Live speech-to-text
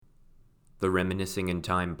The Reminiscing in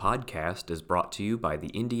Time podcast is brought to you by the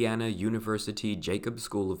Indiana University Jacobs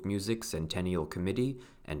School of Music Centennial Committee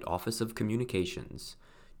and Office of Communications.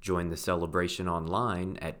 Join the celebration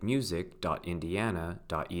online at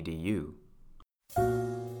music.indiana.edu.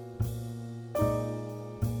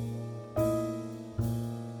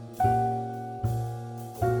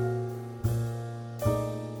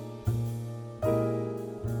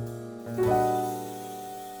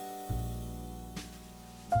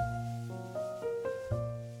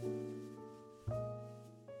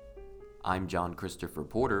 I'm John Christopher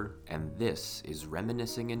Porter, and this is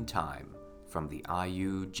Reminiscing in Time from the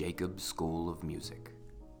IU Jacobs School of Music.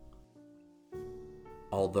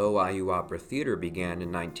 Although IU Opera Theater began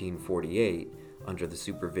in 1948, under the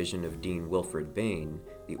supervision of Dean Wilfred Bain,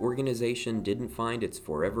 the organization didn't find its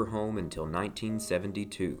forever home until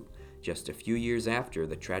 1972, just a few years after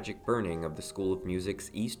the tragic burning of the School of Music's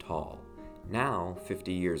East Hall. Now,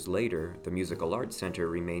 50 years later, the Musical Arts Center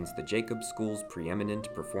remains the Jacobs School's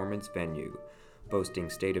preeminent performance venue, boasting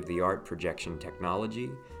state-of-the-art projection technology,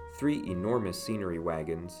 3 enormous scenery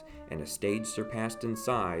wagons, and a stage surpassed in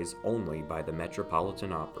size only by the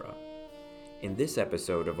Metropolitan Opera. In this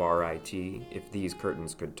episode of RIT, If These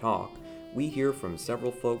Curtains Could Talk, we hear from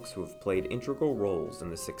several folks who have played integral roles in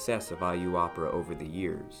the success of IU Opera over the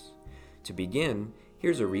years. To begin,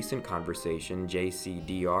 here's a recent conversation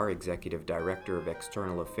JCDR Executive Director of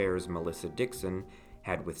External Affairs Melissa Dixon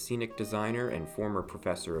had with scenic designer and former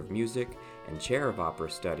professor of music and chair of opera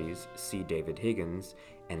studies C. David Higgins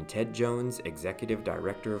and Ted Jones Executive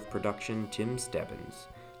Director of Production Tim Stebbins.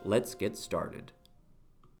 Let's get started.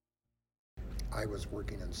 I was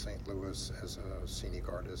working in St. Louis as a scenic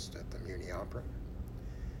artist at the Muni Opera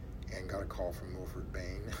and got a call from Wilfred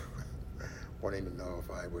Bain wanting to know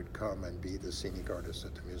if I would come and be the scenic artist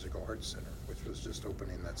at the Musical Arts Center, which was just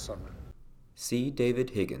opening that summer. C.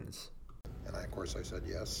 David Higgins. And of course I said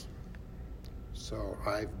yes. So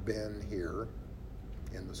I've been here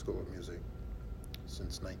in the School of Music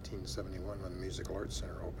since 1971 when the Musical Arts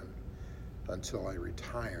Center opened until I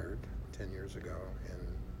retired 10 years ago in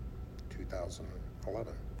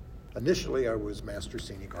 2011. Initially I was master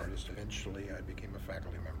scenic artist. Eventually I became a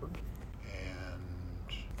faculty member.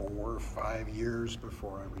 4 or 5 years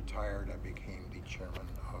before I retired, I became the chairman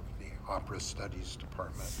of the Opera Studies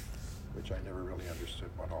Department, which I never really understood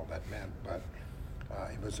what all that meant, but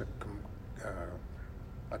it was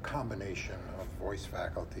a combination of voice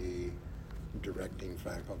faculty, directing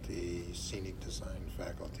faculty, scenic design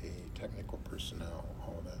faculty, technical personnel,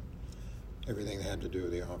 all of that, everything that had to do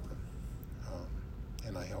with the opera.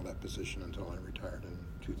 And I held that position until I retired in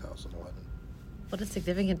 2011. What a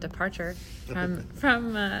significant departure from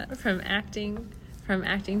acting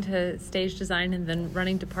to stage design and then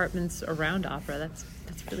running departments around opera. That's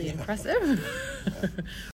really impressive.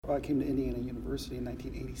 Well, I came to Indiana University in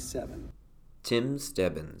 1987. Tim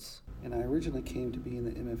Stebbins. And I originally came to be in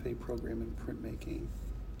the MFA program in printmaking.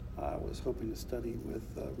 I was hoping to study with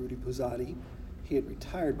Rudy Pozzati. He had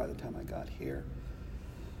retired by the time I got here.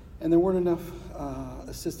 And there weren't enough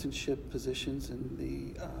assistantship positions in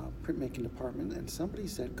the printmaking department, and somebody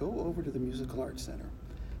said, go over to the Musical Arts Center.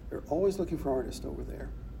 They're always looking for artists over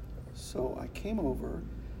there. So I came over,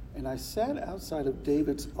 and I sat outside of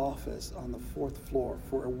David's office on the 4th floor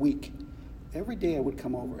for a week. Every day I would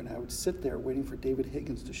come over, and I would sit there waiting for David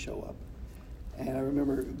Higgins to show up. And I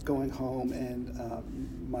remember going home, and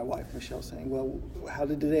my wife, Michelle, saying, well, how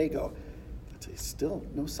did today go? I'd say, still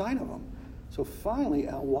no sign of him. So finally,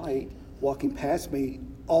 Al White, walking past me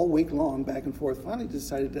all week long, back and forth, finally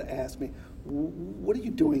decided to ask me, what are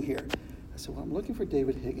you doing here? I said, well, I'm looking for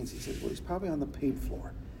David Higgins. He said, well, he's probably on the paint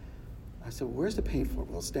floor. I said, well, where's the paint floor?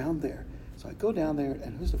 Well, it's down there. So I go down there,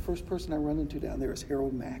 and who's the first person I run into down there is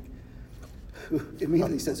Harold Mack, who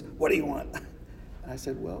immediately says, what do you want? And I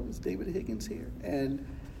said, well, is David Higgins here? And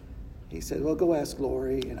he said, well, go ask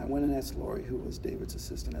Lori. And I went and asked Lori, who was David's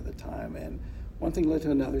assistant at the time, and one thing led to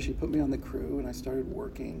another. She put me on the crew, and I started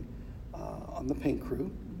working on the paint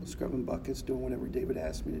crew, scrubbing buckets, doing whatever David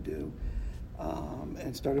asked me to do,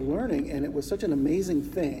 and started learning. And it was such an amazing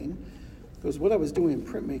thing, because what I was doing in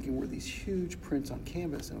printmaking were these huge prints on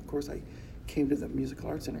canvas. And of course, I came to the Musical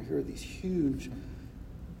Arts Center. Here are these huge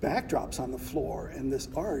backdrops on the floor, and this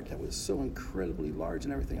art that was so incredibly large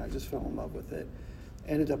and everything. I just fell in love with it.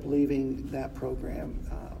 Ended up leaving that program.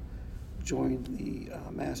 Joined the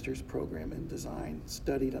master's program in design,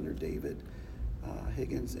 studied under David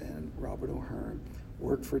Higgins and Robert O'Hearn,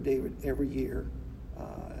 worked for David every year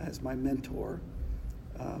as my mentor,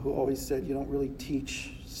 who always said, you don't really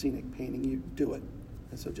teach scenic painting, you do it.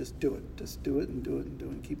 And so just do it and do it and do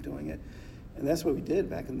it and keep doing it. And that's what we did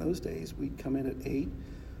back in those days. We'd come in at 8,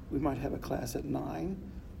 We might have a class at 9.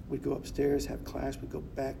 We'd go upstairs, have class. We'd go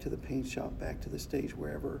back to the paint shop, back to the stage,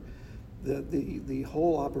 wherever. The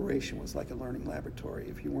whole operation was like a learning laboratory.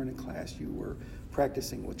 If you weren't in class, you were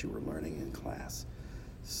practicing what you were learning in class.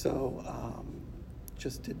 So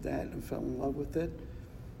just did that and fell in love with it.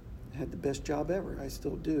 Had the best job ever. I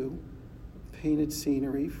still do. Painted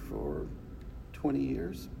scenery for 20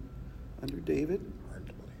 years under David.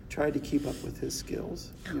 Tried to keep up with his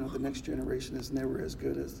skills. You know, the next generation is never as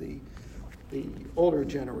good as the older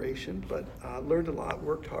generation, but learned a lot,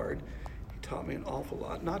 worked hard. He taught me an awful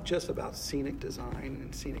lot, not just about scenic design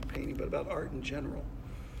and scenic painting, but about art in general.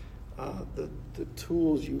 The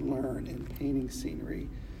tools you learn in painting scenery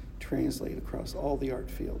translate across all the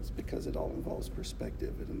art fields because it all involves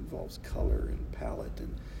perspective, it involves color and palette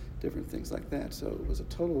and different things like that. So it was a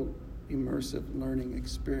total immersive learning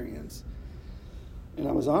experience. And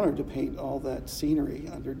I was honored to paint all that scenery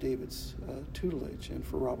under David's tutelage and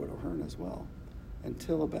for Robert O'Hearn as well,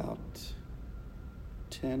 until about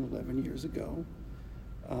 10, 11 years ago,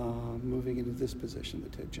 moving into this position, the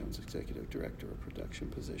Ted Jones Executive Director of Production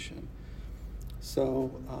position.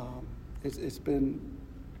 So it's been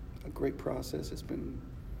a great process. It's been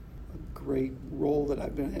a great role that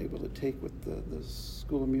I've been able to take with the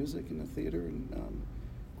School of Music and the theater, and I'm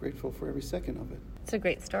grateful for every second of it. It's a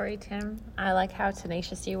great story, Tim. I like how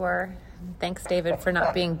tenacious you were. Thanks, David, for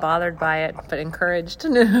not being bothered by it, but encouraged.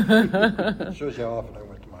 It shows you how often I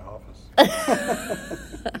went to my office.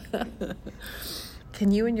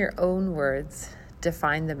 Can you, in your own words,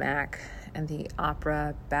 define the MAC and the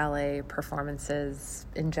opera, ballet performances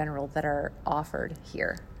in general that are offered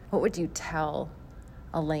here? What would you tell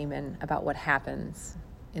a layman about what happens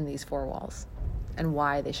in these four walls and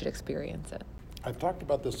why they should experience it? I've talked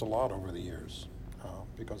about this a lot over the years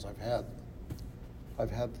because I've had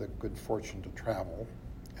the good fortune to travel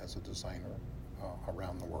as a designer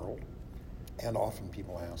around the world, and often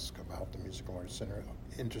people ask about the Musical Arts Center.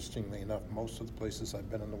 Interestingly enough, most of the places I've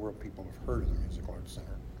been in the world, people have heard of the Musical Arts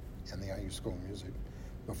Center and the IU School of Music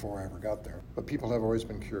before I ever got there. But people have always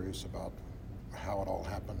been curious about how it all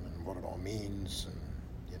happened and what it all means and,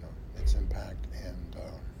 you know, its impact. And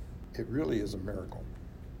it really is a miracle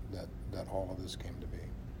that all of this came to be.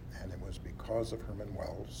 And it was because of Herman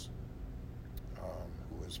Wells,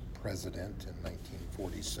 who was president in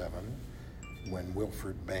 1947, when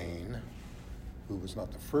Wilfred Bain, who was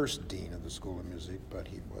not the first dean of the School of Music, but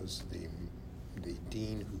he was the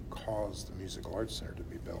dean who caused the Musical Arts Center to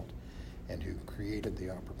be built and who created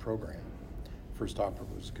the opera program. First opera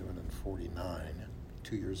was given in 49,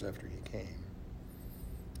 2 years after he came.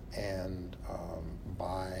 And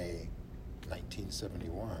by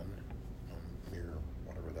 1971, mere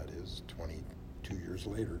whatever that is, 22 years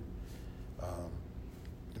later,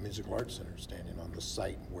 the Musical Arts Center is standing on the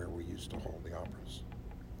site where we used to hold the operas,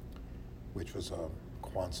 which was a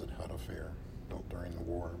Quonset hut affair built during the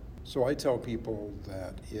war. So I tell people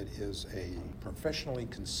that it is a professionally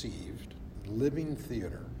conceived, living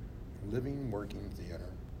theater, living, working theater,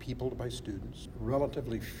 peopled by students.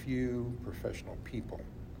 Relatively few professional people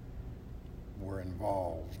were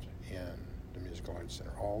involved in the Musical Arts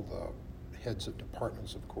Center. All the heads of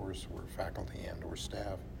departments, of course, were faculty and or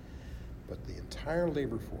staff, but the entire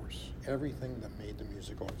labor force, everything that made the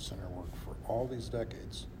Musical Arts Center work for all these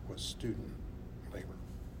decades was student labor,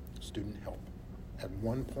 student help. At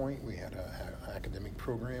one point, we had an academic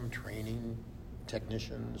program training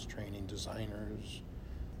technicians, training designers,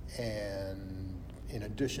 and in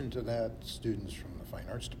addition to that, students from the Fine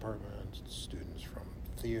Arts Department, students from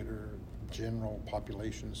theater, general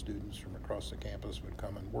population students from across the campus would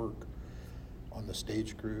come and work on the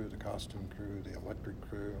stage crew, the costume crew, the electric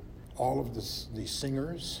crew. All of the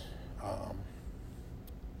singers,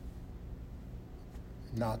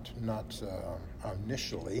 not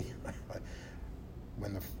initially,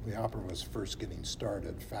 when the opera was first getting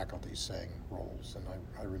started, faculty sang roles, and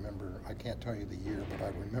I remember, I can't tell you the year, but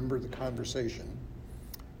I remember the conversation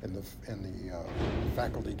in the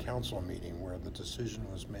faculty council meeting where the decision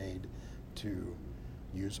was made to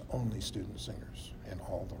use only student singers in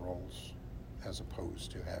all the roles, as opposed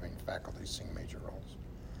to having faculty sing major roles.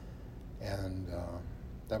 And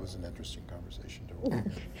that was an interesting conversation to hold.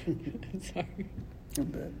 Sorry. I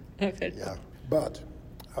bet. Okay. Yeah, but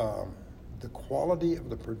the quality of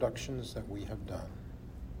the productions that we have done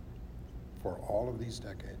for all of these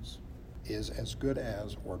decades is as good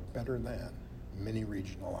as or better than many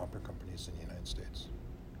regional opera companies in the United States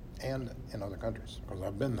and in other countries, because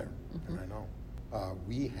I've been there and I know.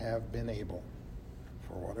 We have been able,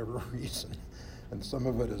 for whatever reason, and some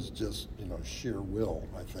of it is just, sheer will,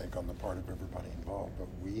 I think, on the part of everybody involved, but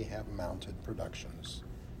we have mounted productions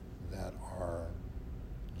that are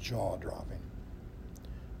jaw-dropping.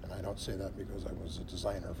 And I don't say that because I was a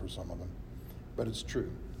designer for some of them, but it's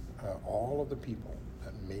true. All of the people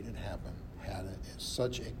that made it happen had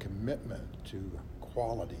such a commitment to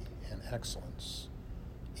quality and excellence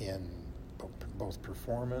in both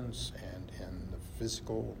performance and in the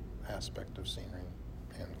physical aspect of scenery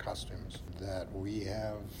and costumes that we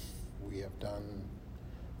have done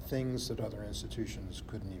things that other institutions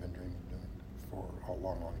couldn't even dream of doing for a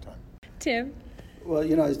long, long time. Tim? Well,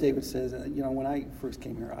 as David says, when I first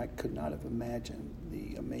came here, I could not have imagined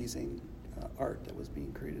the amazing art that was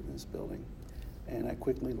being created in this building. And I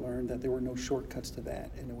quickly learned that there were no shortcuts to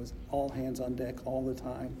that, and it was all hands on deck all the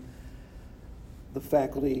time. The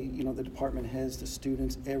faculty, the department heads, the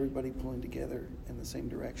students, everybody pulling together in the same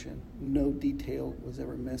direction. No detail was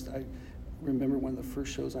ever missed. I remember one of the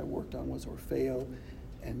first shows I worked on was Orfeo,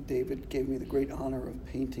 and David gave me the great honor of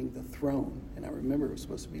painting the throne. And I remember it was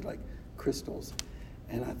supposed to be like crystals.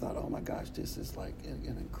 And I thought, oh my gosh, this is like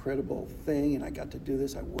an incredible thing, and I got to do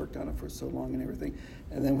this. I worked on it for so long and everything.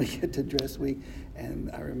 And then we get to dress week,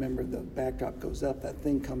 and I remember the backdrop goes up, that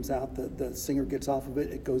thing comes out, the singer gets off of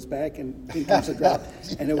it, it goes back, and it comes a drop.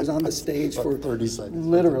 And it was on the stage for 30 seconds.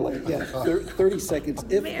 Literally, 30 seconds,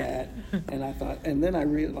 if that. And I thought, and then I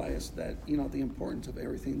realized that, the importance of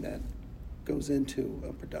everything that goes into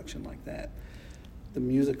a production like that. The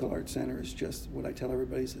Musical Arts Center is just what I tell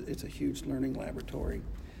everybody, it's a huge learning laboratory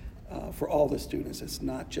for all the students. It's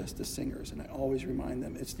not just the singers, and I always remind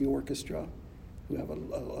them it's the orchestra who have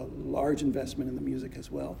a large investment in the music as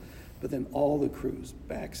well, but then all the crews,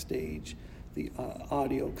 backstage, the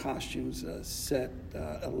audio, costumes, set,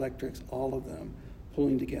 electrics, all of them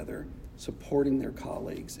pulling together, supporting their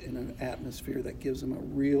colleagues in an atmosphere that gives them a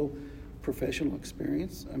real professional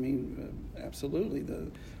experience. I mean, absolutely. The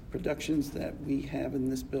productions that we have in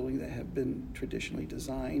this building that have been traditionally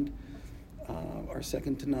designed are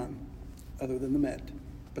second to none, other than the Met.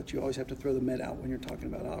 But you always have to throw the Met out when you're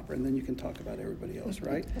talking about opera, and then you can talk about everybody else,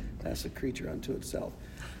 right? That's a creature unto itself.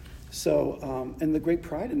 So, and the great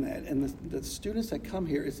pride in that, and the students that come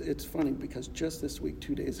here, it's funny because just this week,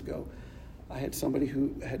 2 days ago, I had somebody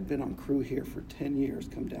who had been on crew here for 10 years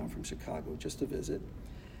come down from Chicago just to visit.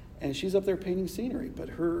 And she's up there painting scenery, but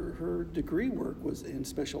her degree work was in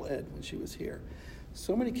special ed when she was here.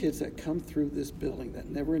 So many kids that come through this building that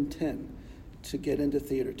never intend to get into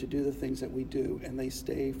theater, to do the things that we do, and they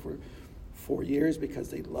stay for 4 years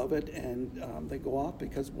because they love it, and they go off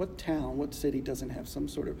because what town, what city doesn't have some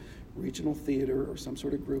sort of regional theater or some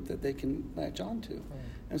sort of group that they can latch on to? Right.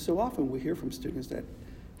 And so often we hear from students that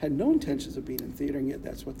had no intentions of being in theater, and yet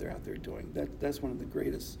that's what they're out there doing. That's one of the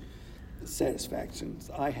greatest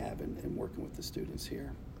satisfactions I have in working with the students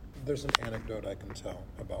here. There's an anecdote I can tell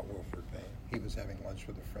about Wilfred Bain. He was having lunch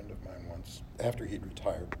with a friend of mine once, after he'd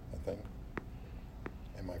retired, I think.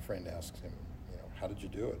 And my friend asked him, how did you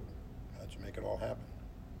do it? How did you make it all happen?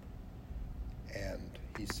 And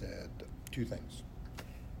he said 2 things.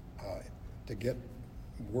 To get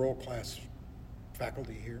world-class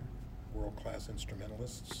faculty here, world-class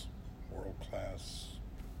instrumentalists, world-class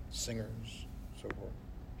singers, so forth,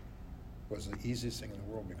 was the easiest thing in the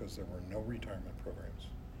world because there were no retirement programs.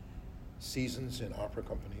 Seasons in opera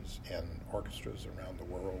companies and orchestras around the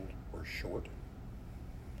world were short,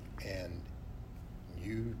 and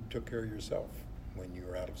you took care of yourself when you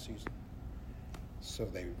were out of season. So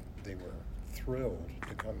they were thrilled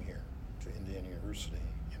to come here to Indiana University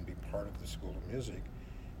and be part of the School of Music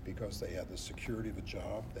because they had the security of a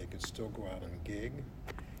job, they could still go out and gig,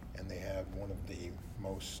 and they had one of the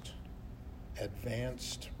most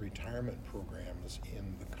advanced retirement programs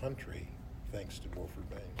in the country, thanks to Wilfred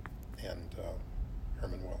Bain and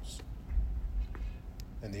Herman Wells.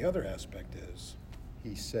 And the other aspect is,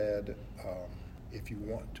 he said, if you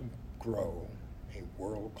want to grow a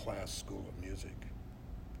world-class school of music,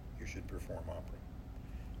 you should perform opera.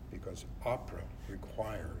 Because opera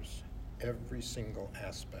requires every single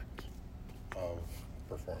aspect of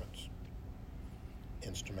performance.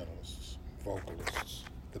 Instrumentalists, vocalists,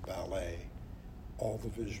 the ballet, all the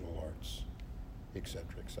visual arts, et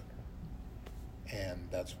cetera, et cetera. And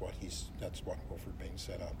that's what Wilfred Bain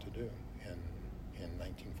set out to do. And in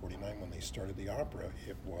 1949, when they started the opera,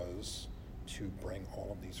 it was to bring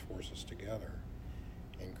all of these forces together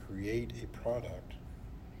and create a product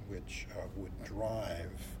which would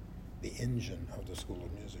drive the engine of the School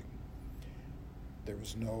of Music. There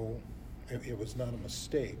was it was not a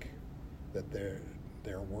mistake that there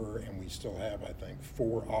were, and we still have, I think,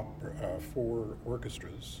 4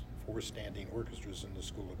 orchestras, 4 standing orchestras in the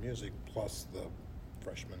School of Music, plus the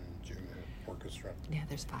freshman, junior orchestra. Yeah,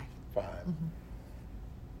 there's 5. 5.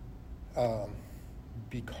 Mm-hmm.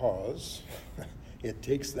 Because it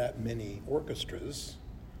takes that many orchestras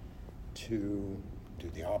to do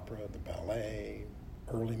the opera, the ballet,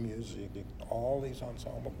 early music, all these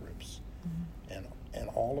ensemble groups. And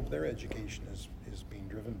all of their education is being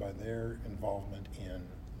driven by their involvement in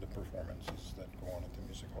the performances that go on at the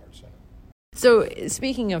Musical Arts Center. So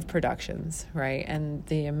speaking of productions, right, and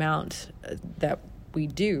the amount that we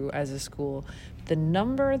do as a school, the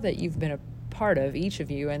number that you've been a part of, each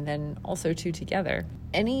of you, and then also two together,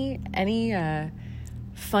 any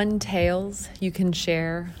fun tales you can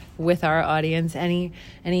share with our audience, any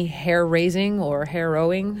hair-raising or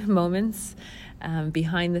harrowing moments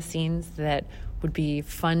behind the scenes that would be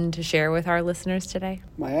fun to share with our listeners today?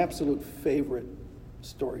 My absolute favorite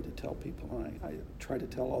story to tell people, and I try to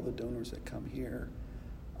tell all the donors that come here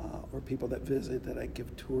or people that visit that I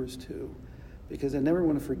give tours to, because I never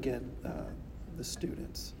want to forget the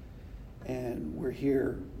students. And we're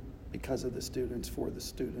here because of the students, for the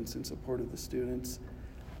students, in support of the students.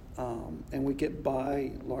 And we get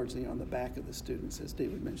by largely on the back of the students, as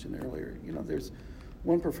David mentioned earlier. You know, there's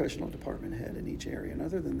one professional department head in each area, and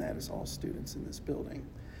other than that, it's all students in this building.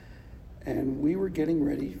 And we were getting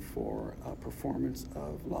ready for a performance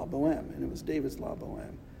of La Boheme, and it was David's La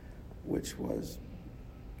Boheme, which was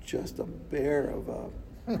just a bear of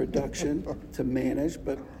a production to manage,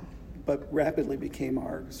 but rapidly became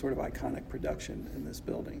our sort of iconic production in this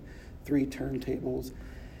building. 3 turntables,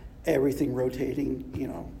 everything rotating, you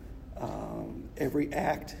know, every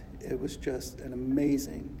act. It was just an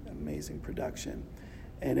amazing production.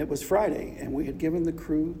 And it was Friday, and we had given the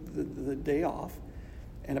crew the day off.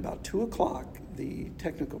 And about 2 o'clock, the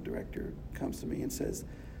technical director comes to me and says,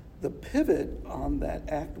 the pivot on that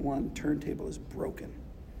Act 1 turntable is broken.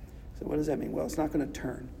 So what does that mean? Well, it's not going to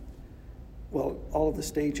turn. Well, all of the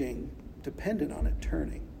staging depended on it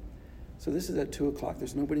turning. So this is at 2 o'clock.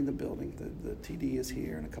 There's nobody in the building. The TD is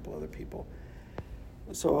here and a couple other people.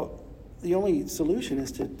 So the only solution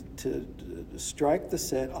is to strike the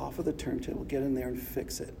set off of the turntable, get in there and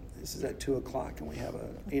fix it. This is at 2 o'clock, and we have a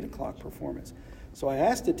 8 o'clock performance. So I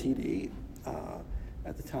asked the TD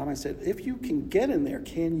at the time, I said, if you can get in there,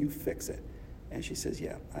 can you fix it? And she says,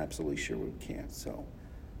 yeah, absolutely sure we can. So,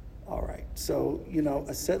 all right. So, you know,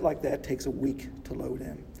 a set like that takes a week to load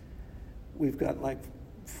in. We've got like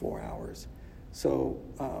 4 hours. So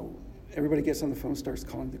everybody gets on the phone, starts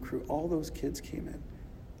calling the crew. All those kids came in.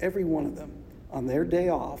 Every one of them, on their day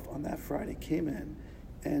off on that Friday, came in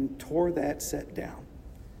and tore that set down.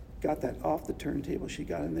 Got that off the turntable. She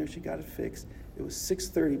got in there. She got it fixed. It was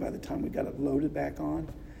 6:30 by the time we got it loaded back on.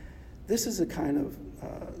 This is a kind of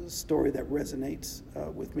story that resonates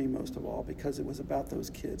with me most of all, because it was about those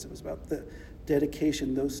kids. It was about the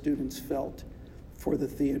dedication those students felt for the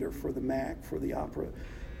theater, for the MAC, for the opera,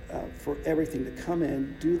 for everything, to come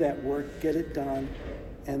in, do that work, get it done,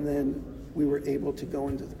 and then we were able to go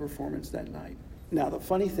into the performance that night. Now, the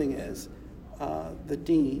funny thing is, the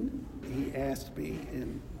dean, he asked me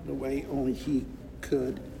in the way only he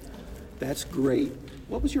could, that's great.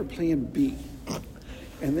 What was your plan B?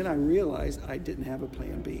 And then I realized I didn't have a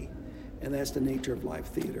plan B. And that's the nature of live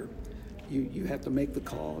theater. You have to make the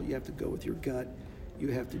call. You have to go with your gut. You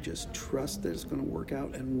have to just trust that it's going to work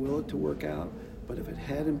out and will it to work out. But if it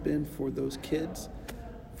hadn't been for those kids,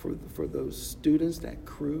 for those students, that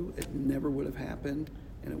crew, it never would have happened,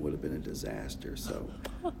 and it would have been a disaster. So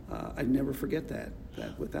I never forget that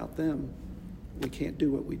without them, we can't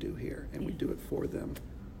do what we do here, and we do it for them,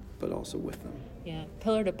 but also with them. Yeah,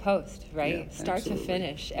 pillar to post, right? Yeah, Start absolutely. to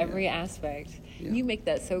finish, every aspect. Yeah. You make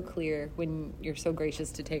that so clear when you're so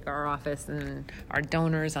gracious to take our office and our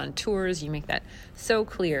donors on tours. You make that so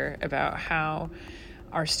clear about how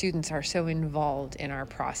our students are so involved in our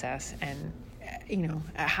process, and you know,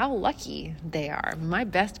 how lucky they are. My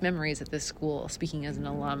best memories at this school, speaking as an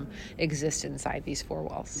alum, exist inside these 4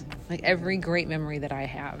 walls. Like, every great memory that I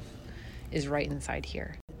have is right inside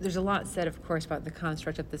here. There's a lot said, of course, about the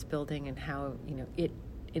construct of this building and how, you know, it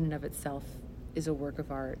in and of itself is a work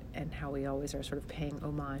of art, and how we always are sort of paying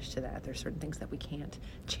homage to that. There's certain things that we can't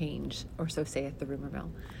change, or so saith the rumor mill.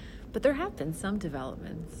 But there have been some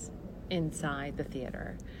developments inside the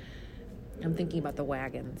theater. I'm thinking about the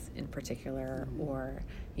wagons in particular, or,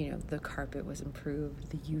 you know, the carpet was improved,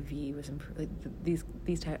 the UV was improved. Like,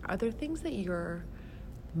 these type. Are there things that you're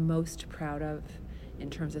most proud of in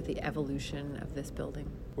terms of the evolution of this building?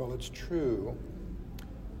 Well, it's true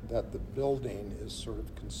that the building is sort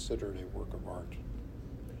of considered a work of art.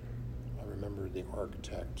 I remember the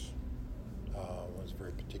architect was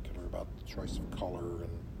very particular about the choice of color, and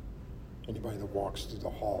anybody that walks through the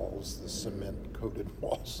halls, the cement-coated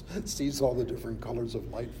walls, sees all the different colors of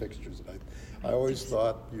light fixtures. And I always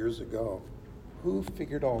thought years ago, Who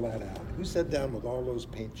figured all that out? Who sat down with all those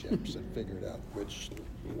paint chips and figured out which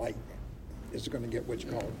light is going to get which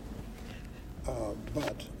color?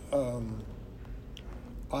 But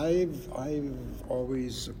I've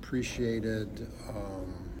always appreciated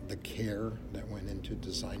the care that went into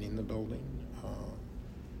designing the building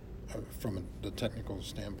from the technical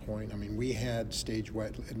standpoint. I mean, we had stage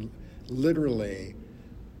wet, literally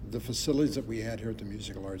the facilities that we had here at the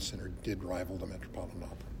Musical Arts Center did rival the Metropolitan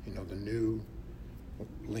Opera. You know, the new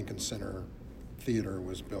Lincoln Center Theater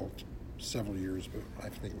was built several years, but I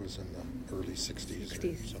think it was in the early 60s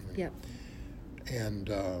or something. Yep. And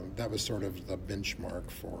that was sort of the benchmark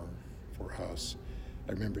for us.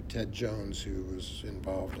 I remember Ted Jones, who was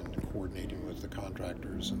involved in coordinating with the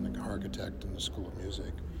contractors and the architect in the School of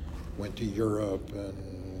Music, went to Europe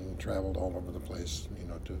and traveled all over the place, you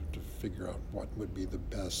know, to figure out what would be the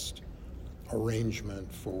best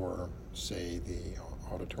arrangement for, say, the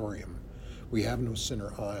auditorium. We have no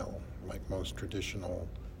center aisle like most traditional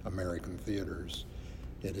American theaters.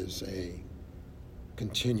 It is a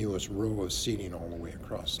continuous row of seating all the way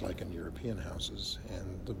across, like in European houses,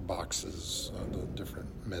 and the boxes, the different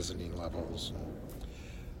mezzanine levels.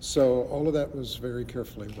 So all of that was very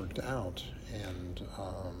carefully worked out, and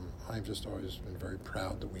I've just always been very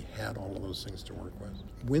proud that we had all of those things to work with.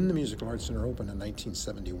 When the Musical Arts Center opened in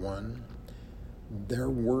 1971, there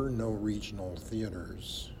were no regional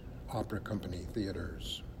theaters, opera company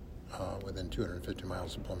theaters, within 250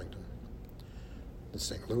 miles of Bloomington. The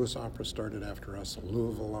St. Louis Opera started after us, the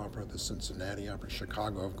Louisville Opera, the Cincinnati Opera.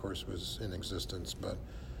 Chicago, of course, was in existence, but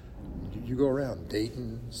you go around,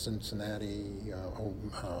 Dayton, Cincinnati,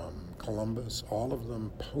 Columbus, all of them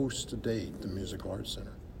post-date the Musical Arts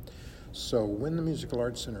Center. So when the Musical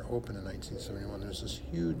Arts Center opened in 1971, there's this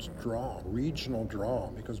huge draw, regional draw,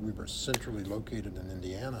 because we were centrally located in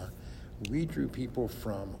Indiana. We drew people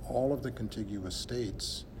from all of the contiguous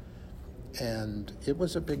states, and it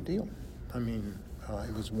was a big deal. I mean,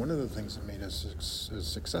 it was one of the things that made us as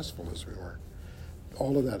successful as we were.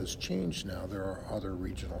 All of that has changed now. There are other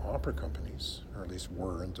regional opera companies, or at least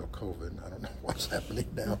were until COVID. I don't know what's happening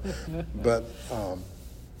now, but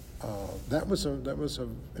that was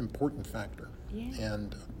an important factor. Yeah.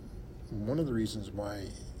 And one of the reasons why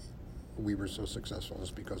we were so successful is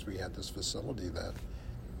because we had this facility that,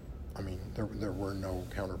 I mean, there were no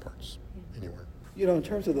counterparts anywhere. You know, in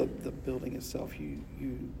terms of the building itself, you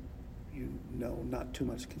know, not too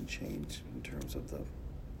much can change in terms of the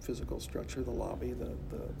physical structure, the lobby, the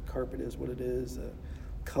carpet is what it is, the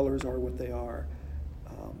colors are what they are.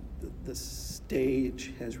 The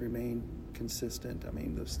stage has remained consistent. I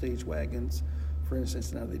mean, the stage wagons, for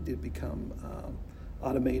instance, now they did become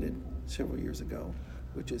automated several years ago,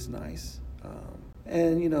 which is nice.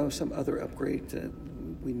 And, you know, some other upgrade that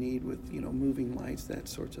we need with, you know, moving lights, that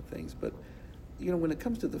sorts of things. But, you know, when it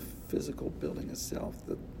comes to the physical building itself,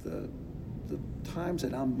 the times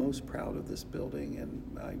that I'm most proud of this building,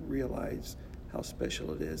 and I realize how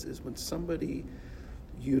special it is when somebody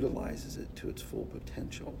utilizes it to its full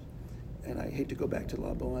potential. And I hate to go back to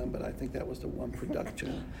La Boheme, but I think that was the one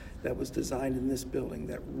production that was designed in this building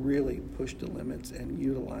that really pushed the limits and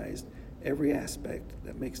utilized every aspect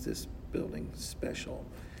that makes this building special.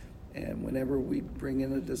 And whenever we bring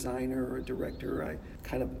in a designer or a director, I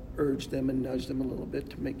kind of urge them and nudge them a little bit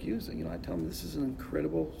to make use of it. You know, I tell them this is an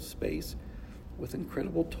incredible space with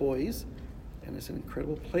incredible toys, and it's an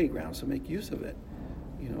incredible playground, so make use of it.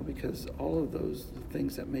 You know, because all of those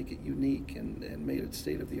things that make it unique and made it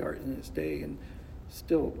state of the art in its day, and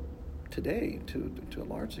still today to a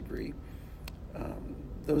large degree,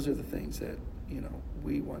 those are the things that, you know,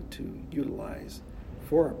 we want to utilize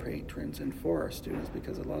for our patrons and for our students,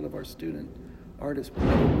 because a lot of our student artists will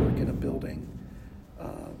never work in a building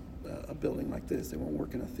like this. They won't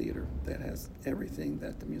work in a theater that has everything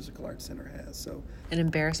that the Musical Arts Center has. So, an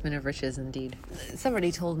embarrassment of riches indeed.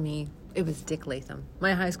 Somebody told me, it was Dick Latham.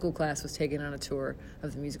 My high school class was taken on a tour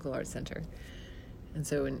of the Musical Arts Center. And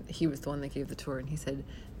so he was the one that gave the tour, and he said,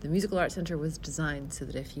 the Musical Arts Center was designed so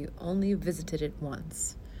that if you only visited it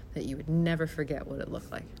once, that you would never forget what it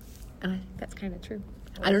looked like. And I think that's kind of true.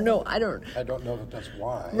 I don't know that that's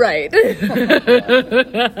why. Right.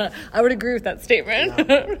 I would agree with that statement.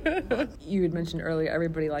 Yeah. You had mentioned earlier,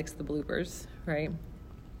 everybody likes the bloopers, right?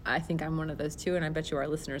 I think I'm one of those too, and I bet you our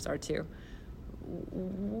listeners are too.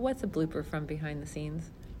 What's a blooper from behind the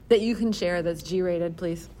scenes that you can share that's G-rated,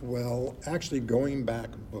 please? Well, actually, going back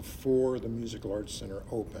before the Musical Arts Center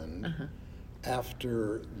opened,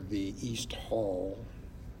 after the East Hall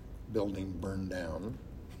building burned down,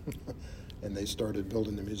 and they started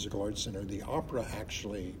building the Musical Arts Center, the opera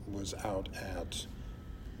actually was out at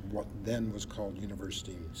what then was called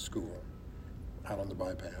University School, out on the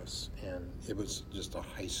bypass, and it was just a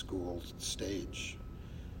high school stage.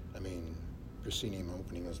 I mean, proscenium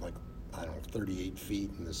opening was like, I don't know, 38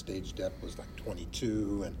 feet, and the stage depth was like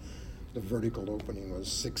 22, and the vertical opening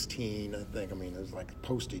was 16, I think. I mean, it was like a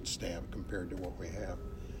postage stamp compared to what we have.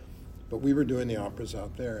 But we were doing the operas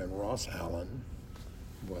out there, and Ross Allen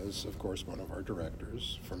was, of course, one of our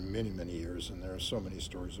directors for many, many years, and there are so many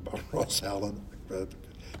stories about Ross Allen, but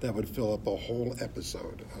that would fill up a whole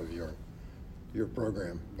episode of your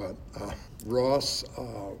program. But Ross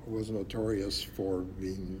was notorious for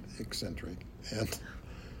being eccentric, and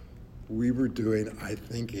we were doing, I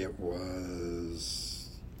think it was,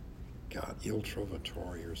 Il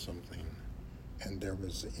Trovatore or something, and there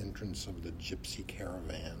was the entrance of the gypsy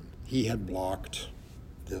caravan. He had blocked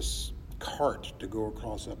this cart to go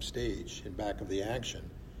across upstage in back of the action,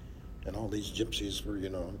 and all these gypsies were,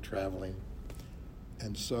 traveling.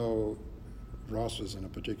 And so Ross was in a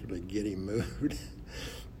particularly giddy mood,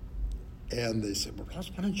 and they said, "Well, Ross,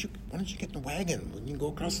 why don't you get in the wagon when you go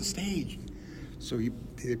across the stage?" So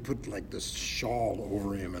they put like this shawl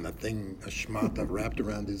over him and a schmata wrapped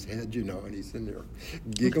around his head, and he's in there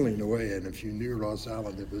giggling away. And if you knew Ross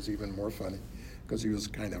Allen, it was even more funny because he was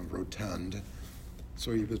kind of rotund.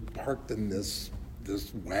 So he was parked in this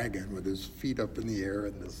wagon with his feet up in the air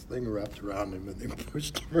and this thing wrapped around him, and they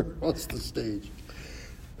pushed him across the stage.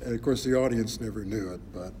 And of course, the audience never knew it,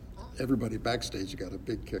 but everybody backstage got a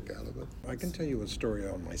big kick out of it. I can tell you a story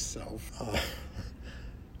on myself.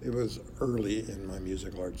 It was early in my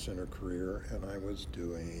musical arts center career, and I was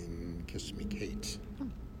doing Kiss Me Kate.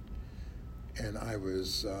 And I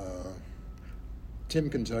was, Tim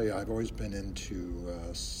can tell you, I've always been into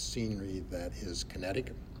scenery that is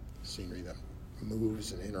kinetic, scenery that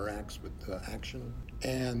moves and interacts with the action.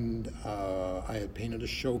 And I had painted a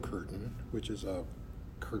show curtain, which is a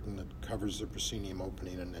curtain that covers the proscenium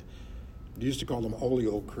opening, and they used to call them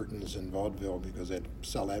oleo curtains in vaudeville because they'd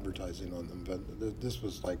sell advertising on them, but this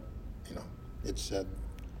was like, it said,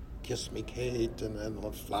 "Kiss Me Kate," and then the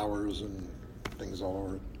flowers and things all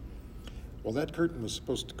over it. Well, that curtain was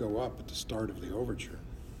supposed to go up at the start of the overture,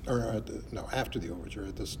 after the overture,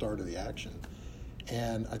 at the start of the action.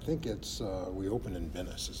 And I think we opened in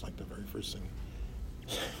Venice, it's like the very first thing.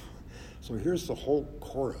 So here's the whole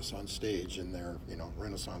chorus on stage in their,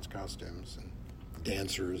 Renaissance costumes, and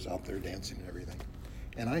dancers out there dancing and everything.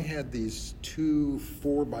 And I had these two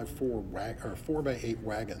 4x8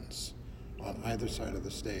 wagons on either side of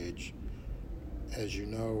the stage. As you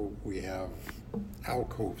know, we have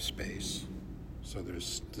alcove space, so the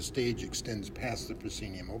stage extends past the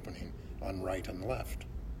proscenium opening on right and left,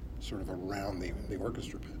 sort of around the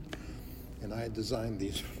orchestra pit. And I had designed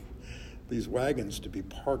these wagons to be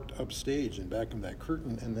parked upstage and back in that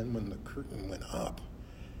curtain, and then when the curtain went up,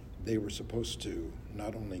 they were supposed to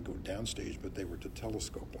not only go downstage, but they were to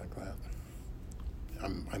telescope like that.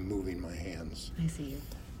 I'm moving my hands. I see you.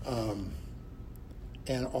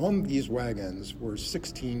 And on these wagons were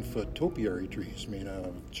 16-foot topiary trees made out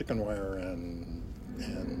of chicken wire and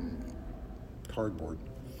cardboard,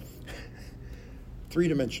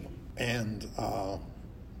 three-dimensional. And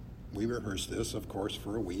we rehearsed this, of course,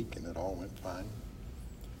 for a week, and it all went fine.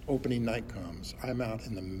 Opening night comes. I'm out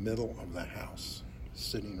in the middle of the house,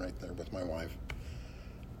 sitting right there with my wife.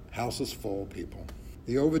 House is full of people.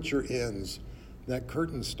 The overture ends, that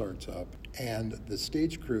curtain starts up, and the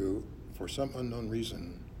stage crew, for some unknown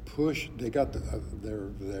reason, they got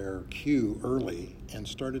their cue early and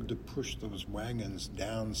started to push those wagons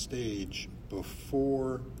down stage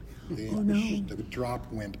before the drop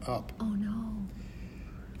went up. Oh no.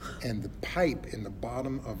 And the pipe in the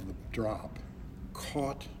bottom of the drop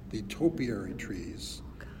caught the topiary trees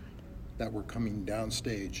that were coming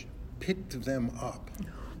downstage, picked them up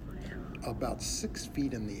about 6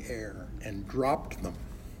 feet in the air and dropped them.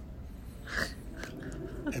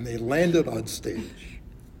 And they landed on stage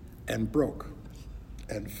and broke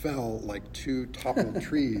and fell like two toppled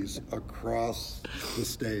trees across the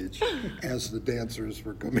stage as the dancers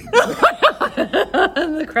were coming down.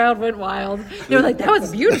 And the crowd went wild. They were like, "That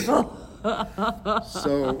was beautiful."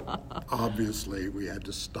 So obviously we had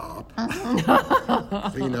to stop,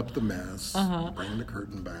 clean up the mess, bring the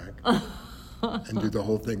curtain back, and do the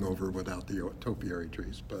whole thing over without the topiary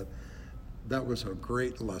trees. But that was a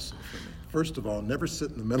great lesson for me. First of all, never sit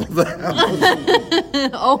in the middle of the house.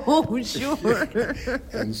 Oh, sure.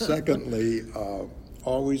 And secondly,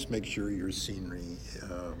 always make sure your scenery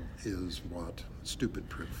is stupid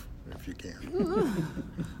proof, if you can.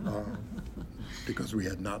 Because we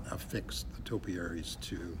had not affixed the topiaries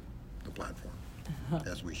to the platform,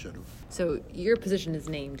 as we should have. So your position is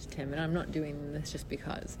named, Tim, and I'm not doing this just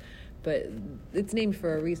because, but it's named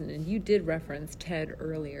for a reason. And you did reference Ted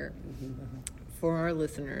earlier. For our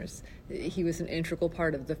listeners, he was an integral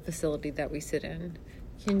part of the facility that we sit in.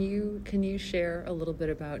 Can you share a little bit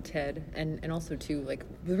about Ted and also too, like,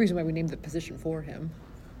 the reason why we named the position for him?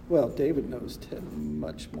 Well, David knows Ted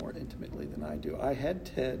much more intimately than I do. I had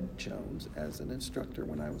Ted Jones as an instructor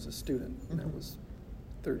when I was a student, and that was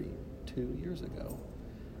 32 years ago,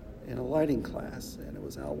 in a lighting class, and it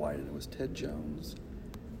was Al White and it was Ted Jones.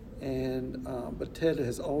 And but Ted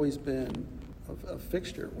has always been a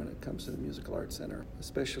fixture when it comes to the Musical Arts Center,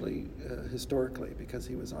 especially historically, because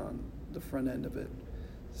he was on the front end of it.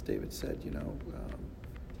 As David said,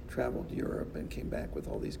 traveled Europe and came back with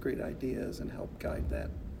all these great ideas and helped guide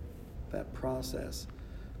that process.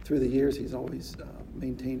 Through the years, he's always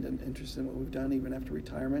maintained an interest in what we've done, even after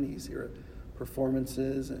retirement. He's here at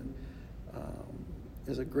performances and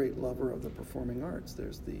is a great lover of the performing arts.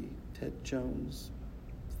 There's the Ted Jones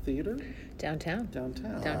Theater? Downtown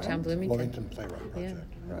Right. Bloomington Playwright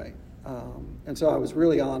Project. Yeah. Right. And so I was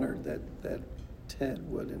really honored that Ted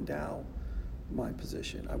would endow my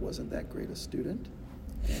position. I wasn't that great a student.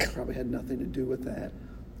 And probably had nothing to do with that.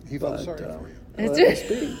 He felt sorry for you. Well, that must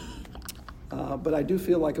be. But I do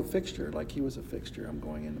feel like a fixture, like he was a fixture. I'm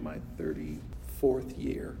going into my 34th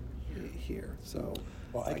year here. So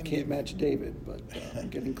I can't match David, but I'm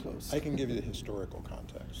getting close. I can give you the historical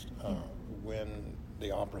context. When the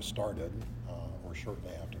opera started, or shortly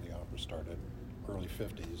after the opera started, early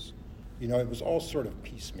 50s, it was all sort of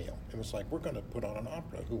piecemeal. It was like, we're going to put on an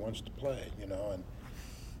opera. Who wants to play? And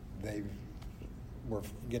they were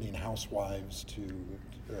getting housewives to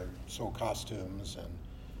sew costumes, and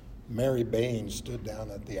Mary Bain stood down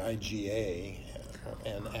at the IGA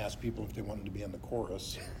and asked people if they wanted to be in the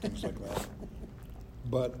chorus, things like that.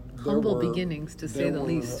 But humble beginnings, to say the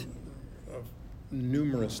least.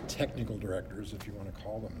 Numerous technical directors, if you want to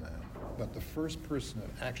call them that. But the first person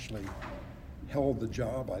that actually held the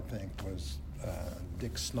job, I think, was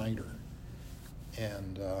Dick Snyder.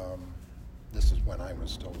 And this is when I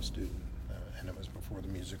was still a student, and it was before the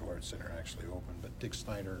Musical Arts Center actually opened. But Dick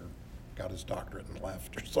Snyder got his doctorate and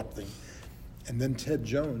left or something. And then Ted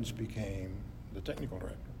Jones became the technical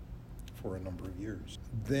director for a number of years.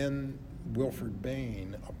 Then Wilfred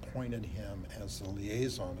Bain appointed him as the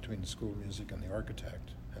liaison between the School of Music and the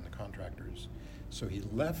architect and the contractors. So he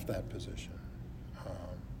left that position,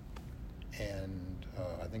 and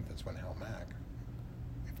I think that's when Hal Mack,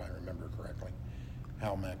 if I remember correctly,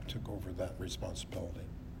 Hal Mack took over that responsibility.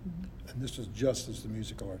 Mm-hmm. And this was just as the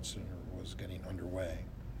Musical Arts Center was getting underway.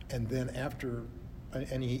 And then after,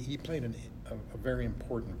 and he played a very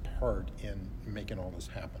important part in making all this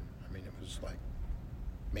happen. I mean, it was like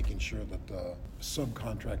making sure that the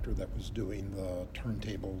subcontractor that was doing the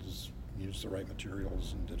turntables used the right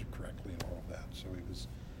materials and did it correctly and all of that. So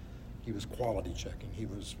he was quality checking. He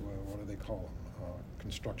was, what do they call him,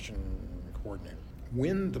 construction coordinator.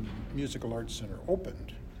 When the Musical Arts Center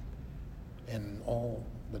opened and all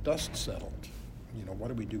the dust settled, what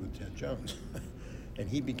do we do with Ted Jones? And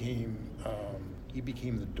he became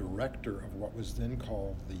the director of what was then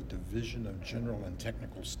called the Division of General and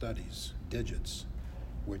Technical Studies, DIGITS,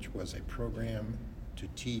 which was a program to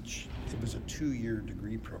teach. It was a 2-year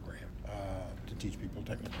degree program to teach people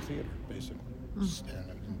technical theater, basically. Mm-hmm. And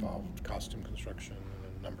it involved costume construction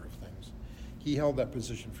and a number of things. He held that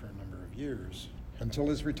position for a number of years until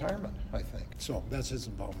his retirement, I think. So that's his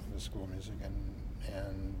involvement with the School of Music,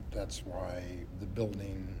 and that's why the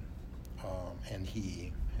building and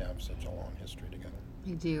he have such a long history together.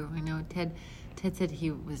 I do. I know Ted said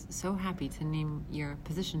he was so happy to name your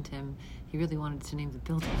position, Tim. He really wanted to name the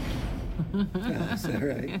building. Is that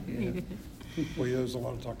right? Yeah. Well, there's a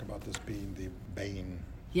lot of talk about this being the Bain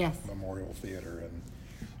Memorial Theater, and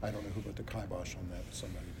I don't know who put the kibosh on that, but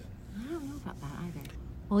somebody did. I don't know about that either.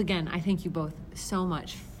 Well, again, I thank you both so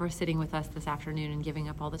much for sitting with us this afternoon and giving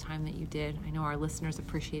up all the time that you did. I know our listeners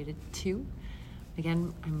appreciate it too.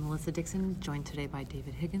 Again, I'm Melissa Dixon, joined today by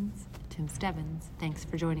David Higgins, Tim Stebbins. Thanks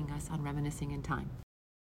for joining us on Reminiscing in Time.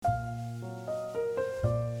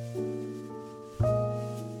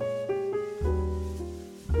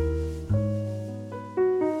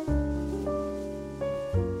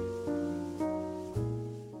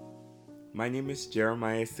 My name is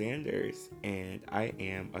Jeremiah Sanders, and I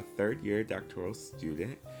am a third-year doctoral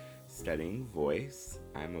student studying voice.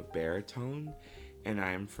 I'm a baritone, and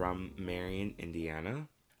I'm from Marion, Indiana.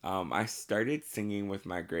 I started singing with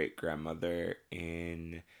my great-grandmother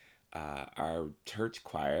in our church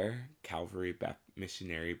choir, Calvary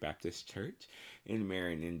Missionary Baptist Church in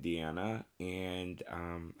Marion, Indiana. And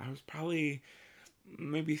I was probably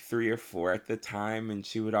maybe 3 or 4 at the time, and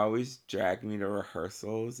she would always drag me to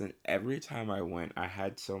rehearsals, and every time I went, I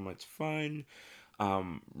had so much fun.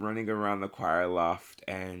 Running around the choir loft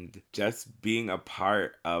and just being a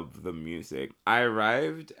part of the music. I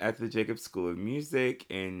arrived at the Jacobs School of Music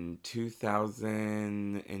in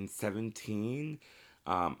 2017.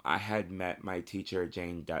 I had met my teacher,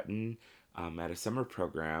 Jane Dutton, at a summer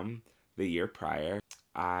program the year prior.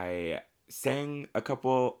 I sang a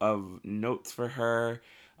couple of notes for her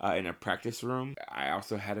in a practice room. I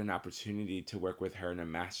also had an opportunity to work with her in a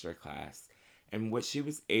master class. And what she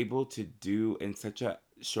was able to do in such a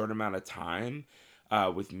short amount of time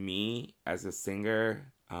with me as a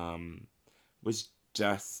singer was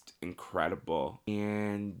just incredible.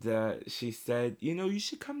 And she said, you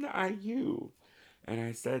should come to IU. And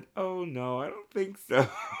I said, oh no, I don't think so.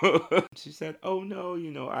 She said, oh no,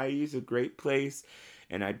 IU's a great place.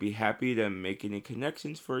 And I'd be happy to make any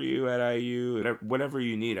connections for you at IU. Whatever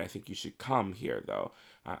you need, I think you should come here though.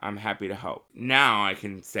 I'm happy to help. Now I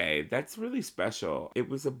can say that's really special. It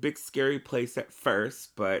was a big scary place at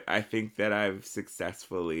first, but I think that I've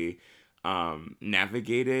successfully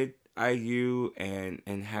navigated IU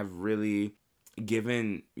and have really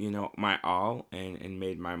given, my all and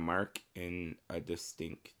made my mark in a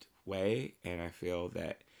distinct way. And I feel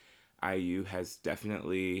that IU has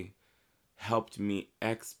definitely helped me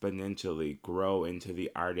exponentially grow into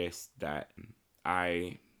the artist that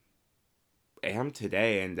I am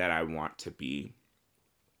today and that I want to be.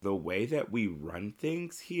 The way that we run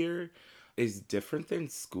things here is different than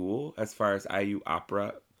school as far as IU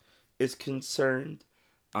Opera is concerned.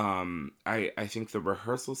 I think the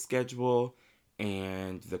rehearsal schedule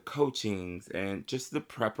and the coachings and just the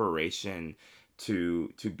preparation to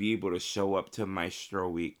be able to show up to Maestro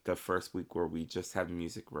Week, the first week where we just have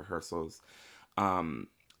music rehearsals,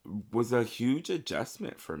 was a huge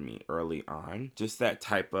adjustment for me early on. Just that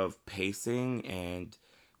type of pacing and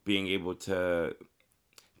being able to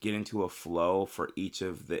get into a flow for each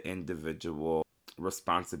of the individual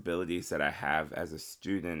responsibilities that I have as a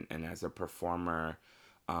student and as a performer,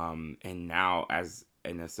 and now as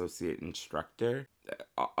an associate instructor.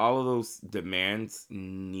 All of those demands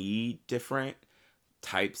need different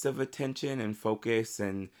types of attention and focus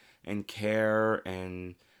and care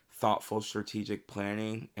and thoughtful strategic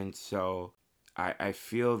planning. And so I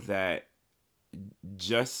feel that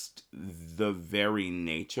just the very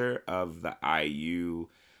nature of the IU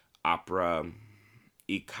opera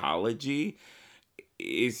ecology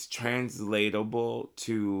is translatable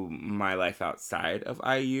to my life outside of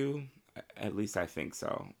IU. At least I think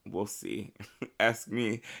so. We'll see. ask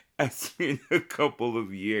me in a couple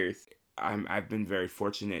of years. I've been very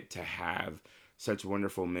fortunate to have such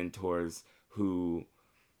wonderful mentors who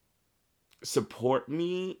support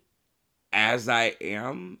me as I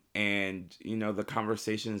am, and the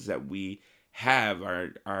conversations that we have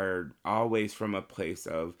are always from a place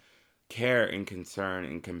of care and concern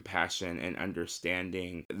and compassion and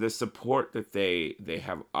understanding. The support that they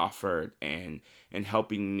have offered and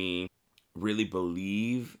helping me really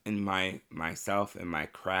believe in myself and my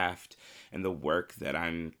craft and the work that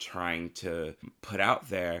I'm trying to put out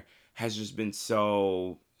there has just been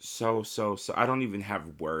so I don't even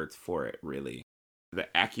have words for it, really. The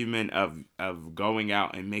acumen of going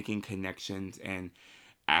out and making connections and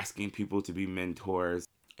asking people to be mentors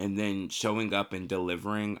and then showing up and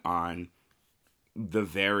delivering on the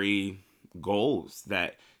very goals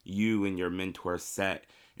that you and your mentor set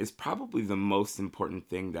is probably the most important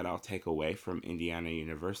thing that I'll take away from Indiana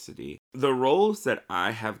University. The roles that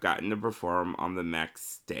I have gotten to perform on the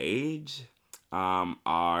Backstage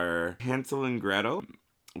are Hansel and Gretel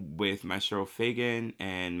with Maestro Fagan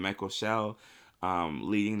and Michael Schell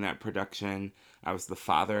leading that production. I was the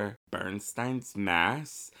Father Bernstein's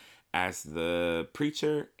Mass as the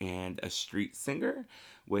preacher and a street singer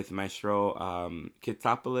with Maestro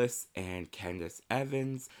Kitsopoulos and Candace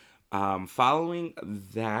Evans. Following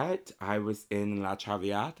that, I was in La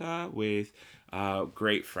Traviata with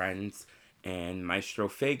great friends and Maestro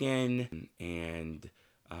Fagan and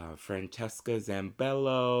Francesca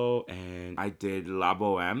Zambello, and I did La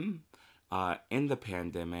Boheme in the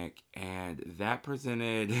pandemic, and that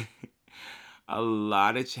presented a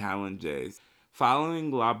lot of challenges.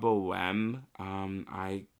 Following La Boheme,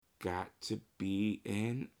 I got to be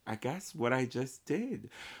in, I guess, what I just did,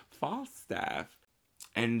 Falstaff.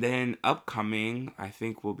 And then upcoming, I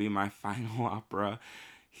think will be my final opera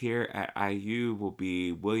here at IU will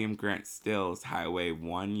be William Grant Still's Highway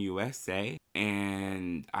 1 USA.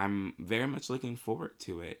 And I'm very much looking forward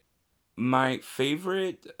to it. My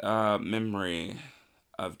favorite memory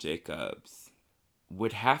of Jacobs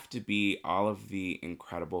would have to be all of the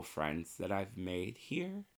incredible friends that I've made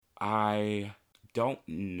here. I don't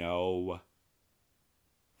know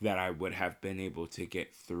that I would have been able to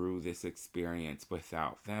get through this experience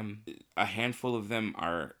without them. A handful of them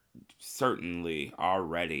are certainly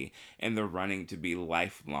already in the running to be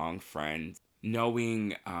lifelong friends.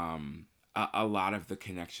 Knowing a lot of the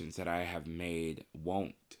connections that I have made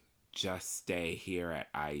won't just stay here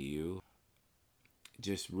at IU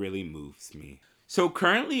just really moves me. So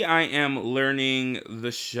currently I am learning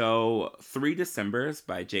the show 3 Decembers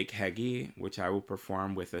by Jake Heggie, which I will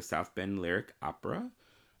perform with the South Bend Lyric Opera.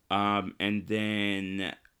 And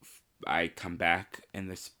then I come back in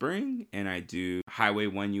the spring and I do Highway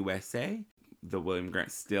 1 USA, the William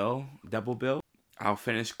Grant Still double bill. I'll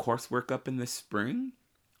finish coursework up in the spring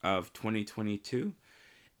of 2022.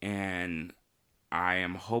 And I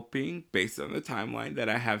am hoping, based on the timeline that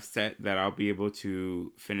I have set, that I'll be able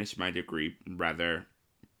to finish my degree rather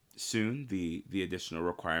soon, the additional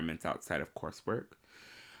requirements outside of coursework.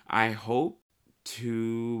 I hope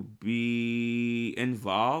to be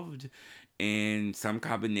involved in some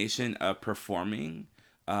combination of performing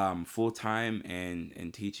full-time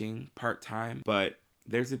and teaching part-time, but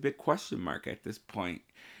there's a big question mark at this point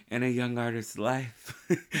in a young artist's life.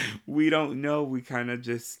 We don't know. We kind of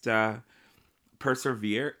just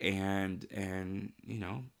persevere and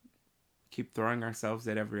keep throwing ourselves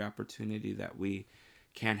at every opportunity that we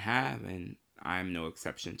can have, and I'm no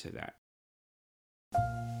exception to that.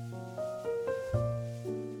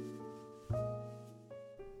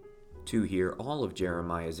 To hear all of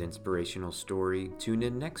Jeremiah's inspirational story, tune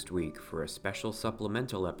in next week for a special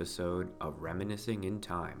supplemental episode of Reminiscing in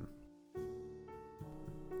Time.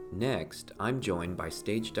 Next, I'm joined by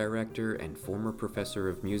stage director and former professor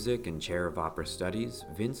of music and chair of opera studies,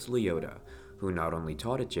 Vince Liotta, who not only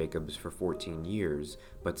taught at Jacobs for 14 years,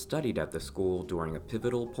 but studied at the school during a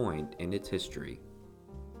pivotal point in its history.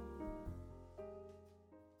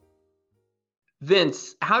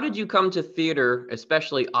 Vince, how did you come to theater,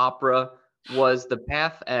 especially opera? Was the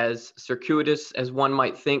path as circuitous as one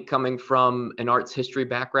might think coming from an arts history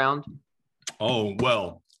background? Oh,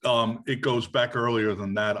 well, it goes back earlier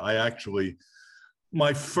than that.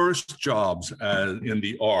 My first jobs in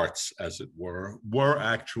the arts, as it were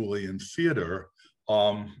actually in theater.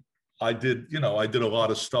 I did a lot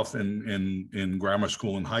of stuff in grammar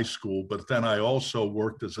school and high school, but then I also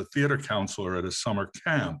worked as a theater counselor at a summer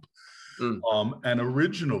camp. And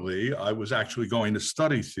originally, I was actually going to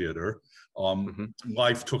study theater.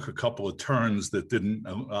 Life took a couple of turns that didn't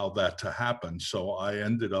allow that to happen. So I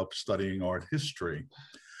ended up studying art history,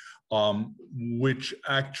 which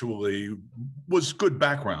actually was good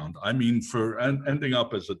background. I mean, for ending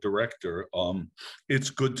up as a director,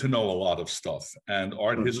 it's good to know a lot of stuff. And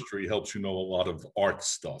art history helps you know a lot of art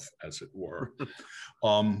stuff, as it were.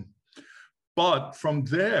 But from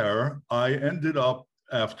there, I ended up,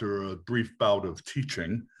 after a brief bout of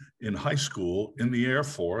teaching in high school, in the Air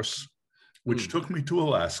Force, which took me to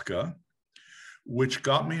Alaska, which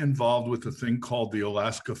got me involved with a thing called the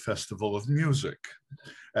Alaska Festival of Music,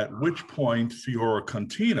 at which point Fiora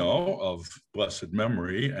Contino, of blessed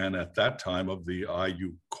memory, and at that time of the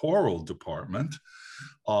IU choral department,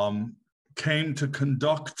 came to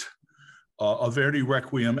conduct a Verdi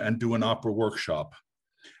Requiem and do an opera workshop.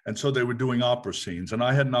 And so they were doing opera scenes, and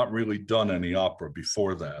I had not really done any opera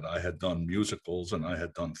before that. I had done musicals, and I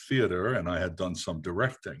had done theater, and I had done some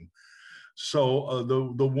directing. So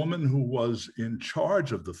the woman who was in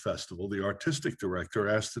charge of the festival, the artistic director,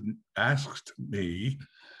 asked me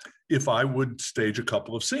if I would stage a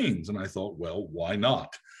couple of scenes, and I thought, well, why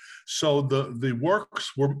not? So the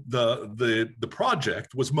works were the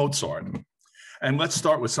project was Mozart. And let's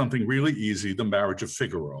start with something really easy, The Marriage of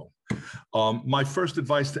Figaro. My first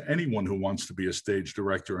advice to anyone who wants to be a stage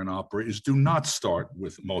director in opera is do not start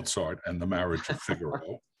with Mozart and The Marriage of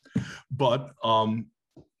Figaro. But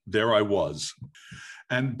there I was.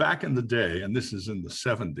 And back in the day, and this is in the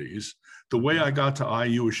 70s, the way I got to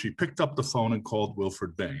IU is she picked up the phone and called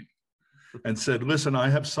Wilfred Bain and said, listen, I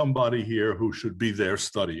have somebody here who should be there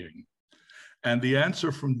studying. And the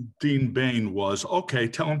answer from Dean Bain was, okay,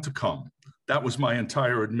 tell him to come. That was my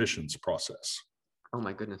entire admissions process. Oh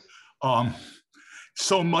my goodness.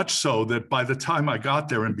 So much so that by the time I got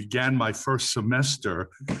there and began my first semester,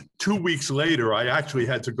 2 weeks later, I actually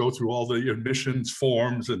had to go through all the admissions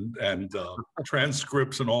forms and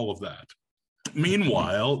transcripts and all of that.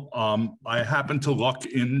 Meanwhile, I happened to luck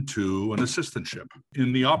into an assistantship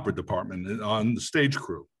in the opera department on the stage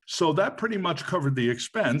crew. So that pretty much covered the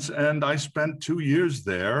expense, and I spent 2 years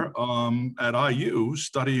there at IU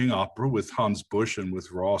studying opera with Hans Busch and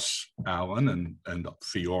with Ross Allen and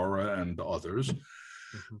Fiora and others.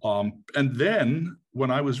 And then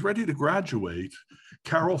when I was ready to graduate,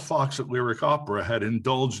 Carol Fox at Lyric Opera had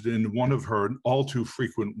indulged in one of her all too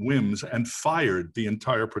frequent whims and fired the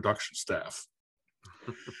entire production staff.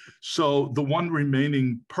 So the one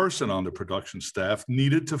remaining person on the production staff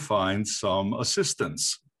needed to find some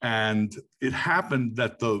assistants. And it happened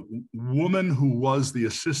that the woman who was the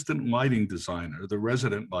assistant lighting designer, the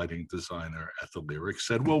resident lighting designer at the Lyric,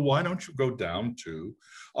 said, well, why don't you go down to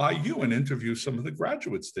IU and interview some of the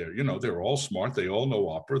graduates there? You know, they're all smart. They all know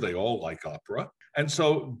opera. They all like opera. And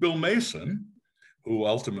so Bill Mason, who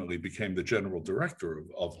ultimately became the general director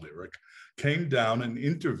of Lyric, came down and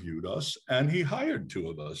interviewed us, and he hired two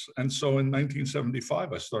of us. And so in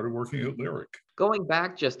 1975, I started working at Lyric. Going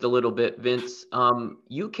back just a little bit, Vince,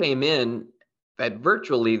 you came in at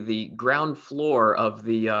virtually the ground floor of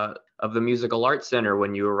the Musical Arts Center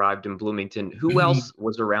when you arrived in Bloomington. Who else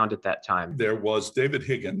was around at that time? There was David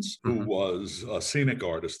Higgins, who was a scenic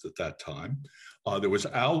artist at that time. There was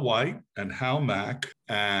Al White and Hal Mack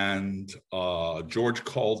and George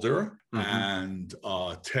Calder and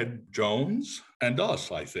Ted Jones and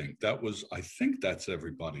us, I think. I think that's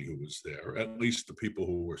everybody who was there, at least the people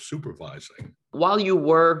who were supervising. While you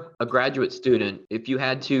were a graduate student, if you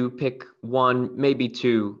had to pick one, maybe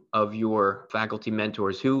two of your faculty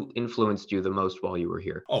mentors, who influenced you the most while you were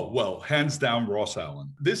here? Oh, well, hands down, Ross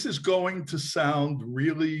Allen. This is going to sound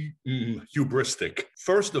really hubristic.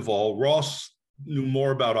 First of all, Ross knew more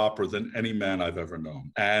about opera than any man I've ever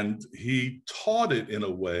known. And he taught it in a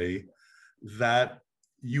way that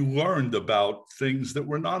you learned about things that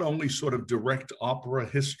were not only sort of direct opera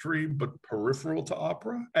history, but peripheral to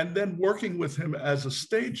opera. And then working with him as a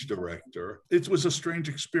stage director, it was a strange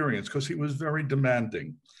experience because he was very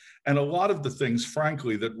demanding. And a lot of the things,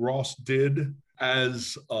 frankly, that Ross did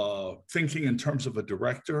as thinking in terms of a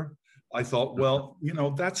director, I thought, well, you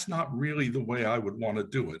know, that's not really the way I would want to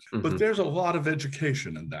do it. But there's a lot of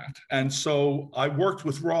education in that. And so I worked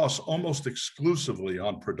with Ross almost exclusively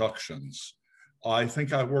on productions. I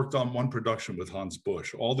think I worked on one production with Hans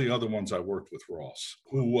Busch. All the other ones I worked with Ross,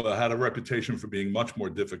 who had a reputation for being much more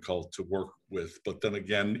difficult to work with. But then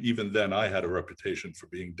again, even then, I had a reputation for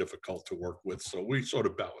being difficult to work with. So we sort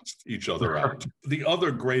of balanced each other out. The other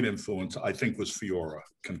great influence, I think, was Fiora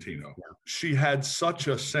Contino. She had such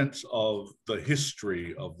a sense of the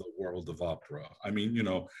history of the world of opera. I mean, you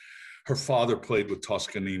know, her father played with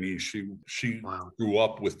Toscanini. She grew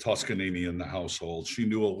up with Toscanini in the household. She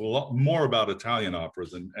knew a lot more about Italian opera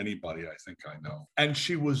than anybody I think I know. And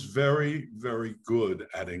she was very, very good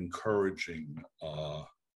at encouraging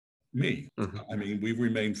me. I mean, we've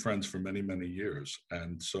remained friends for many, many years.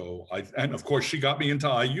 And so and of course she got me into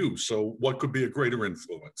IU. So what could be a greater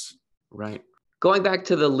influence? Right. Going back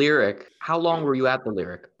to the Lyric, how long were you at the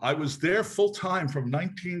Lyric? I was there full time from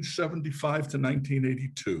 1975 to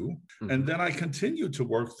 1982. And then I continued to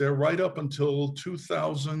work there right up until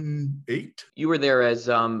 2008. You were there as,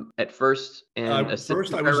 at first, an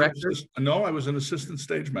assistant director? I was an assistant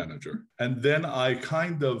stage manager. And then I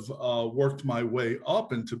kind of worked my way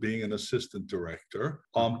up into being an assistant director,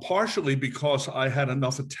 partially because I had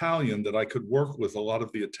enough Italian that I could work with a lot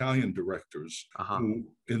of the Italian directors who,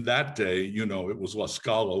 in that day, you know, it was La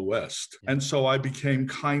Scala West. And so I became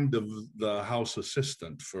kind of the house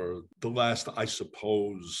assistant for the last, I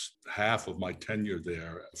suppose, half of my tenure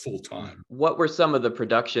there full time. What were some of the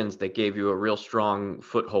productions that gave you a real strong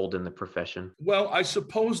foothold in the profession? Well, I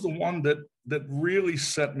suppose the one that really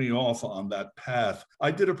set me off on that path,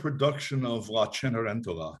 I did a production of La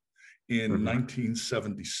Cenerentola in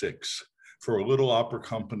 1976. For a little opera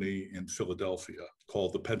company in Philadelphia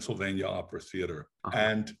called the Pennsylvania Opera Theater.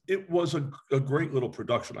 And it was a great little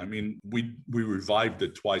production. I mean, we revived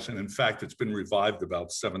it twice. And in fact, it's been revived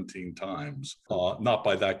about 17 times, not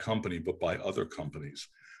by that company, but by other companies.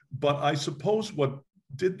 But I suppose what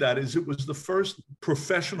did that is it was the first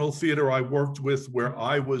professional theater I worked with where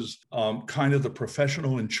I was kind of the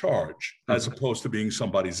professional in charge, as opposed to being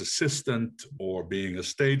somebody's assistant or being a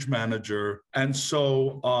stage manager. And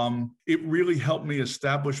so it really helped me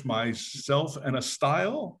establish myself and a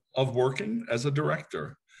style of working as a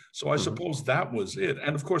director. So I suppose that was it.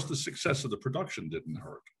 And of course, the success of the production didn't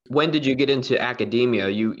hurt. When did you get into academia?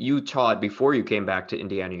 You taught before you came back to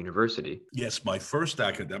Indiana University. Yes, my first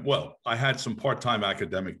I had some part-time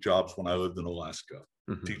academic jobs when I lived in Alaska,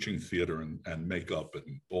 teaching theater and makeup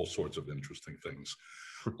and all sorts of interesting things.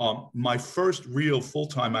 My first real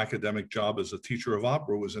full-time academic job as a teacher of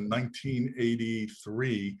opera was in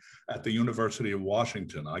 1983 at the University of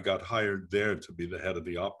Washington. I got hired there to be the head of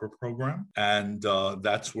the opera program, and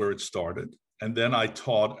that's where it started. And then I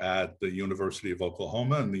taught at the University of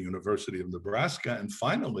Oklahoma and the University of Nebraska. And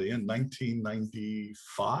finally, in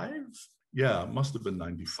 1995, yeah, it must have been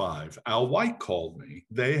 95. Al White called me.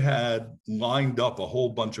 They had lined up a whole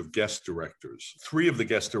bunch of guest directors. 3 of the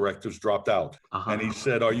guest directors dropped out. And he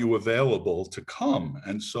said, "Are you available to come?"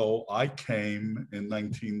 And so I came in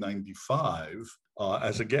 1995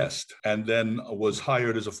 as a guest, and then was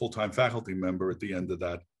hired as a full-time faculty member at the end of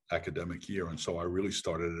that academic year. And so I really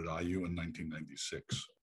started at IU in 1996.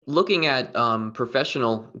 Looking at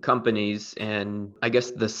professional companies and I guess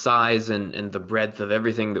the size and the breadth of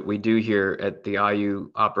everything that we do here at the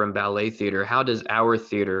IU Opera and Ballet Theater, how does our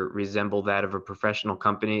theater resemble that of a professional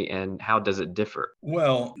company, and how does it differ?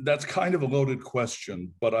 Well, that's kind of a loaded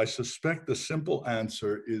question, but I suspect the simple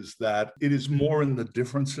answer is that it is more in the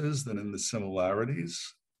differences than in the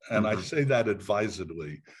similarities. And I say that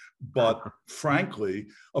advisedly. But frankly,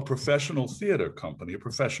 a professional theater company, a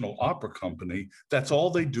professional opera company, that's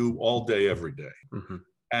all they do all day, every day.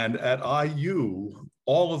 And at IU,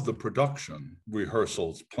 all of the production,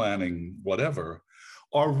 rehearsals, planning, whatever,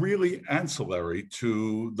 are really ancillary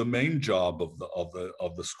to the main job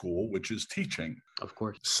of the school, which is teaching. Of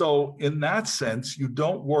course. So in that sense, you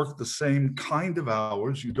don't work the same kind of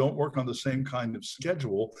hours, you don't work on the same kind of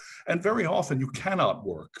schedule, and very often you cannot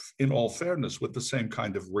work, in all fairness, with the same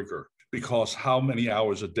kind of rigor, because how many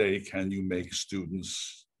hours a day can you make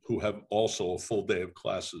students who have also a full day of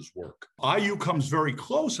classes work? IU comes very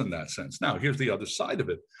close in that sense. Now, here's the other side of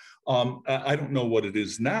it. I don't know what it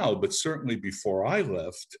is now, but certainly before I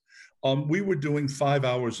left, we were doing 5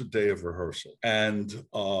 hours a day of rehearsal. And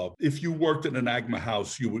if you worked in an AGMA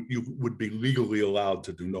house, you would be legally allowed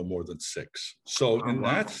to do no more than 6. So in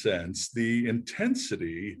that sense, the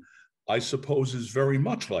intensity, I suppose, is very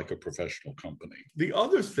much like a professional company. The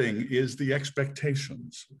other thing is the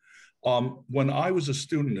expectations. When I was a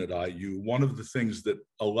student at IU, one of the things that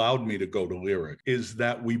allowed me to go to Lyric is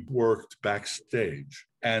that we worked backstage.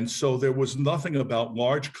 And so there was nothing about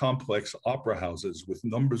large, complex opera houses with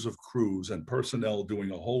numbers of crews and personnel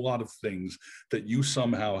doing a whole lot of things that you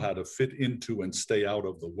somehow had to fit into and stay out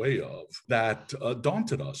of the way of that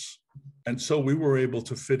daunted us. And so we were able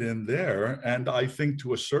to fit in there. And I think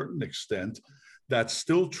to a certain extent, that's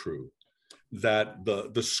still true, that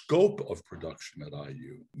the scope of production at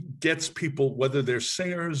IU gets people, whether they're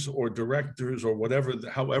singers or directors or whatever,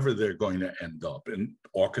 however they're going to end up, in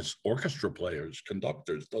orchestra players,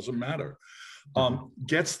 conductors, doesn't matter,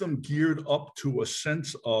 gets them geared up to a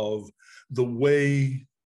sense of the way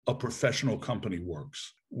a professional company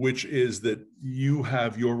works, which is that you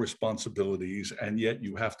have your responsibilities and yet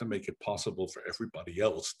you have to make it possible for everybody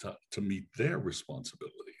else to meet their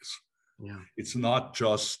responsibilities. Yeah. It's not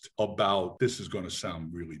just about, this is going to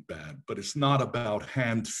sound really bad, but it's not about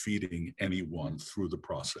hand feeding anyone through the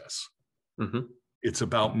process. It's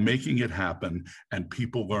about making it happen and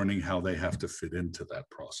people learning how they have to fit into that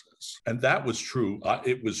process. And that was true.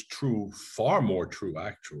 It was true, far more true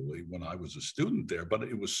actually, when I was a student there, but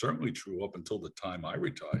it was certainly true up until the time I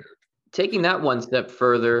retired. Taking that one step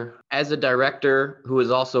further, as a director who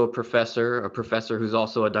is also a professor who's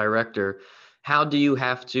also a director, how do you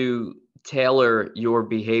have to tailor your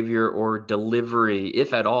behavior or delivery,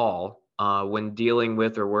 if at all, when dealing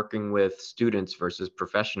with or working with students versus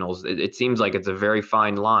professionals? It seems like it's a very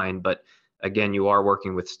fine line, but again, you are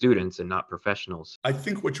working with students and not professionals. I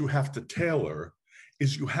think what you have to tailor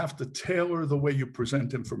is you have to tailor the way you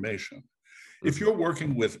present information. If you're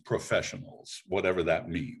working with professionals, whatever that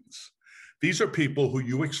means, these are people who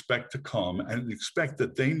you expect to come and expect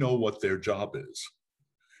that they know what their job is.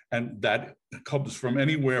 And that comes from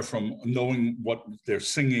anywhere from knowing what they're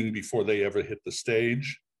singing before they ever hit the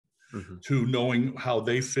stage, to knowing how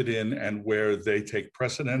they fit in and where they take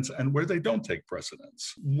precedence and where they don't take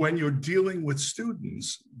precedence. When you're dealing with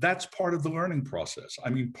students, that's part of the learning process. I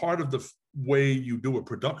mean, part of the way you do a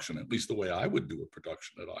production, at least the way I would do a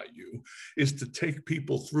production at IU, is to take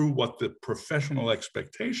people through what the professional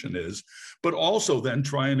expectation is, but also then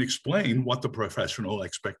try and explain what the professional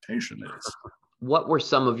expectation is. What were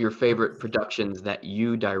some of your favorite productions that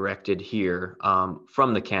you directed here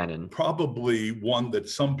from the canon? Probably one that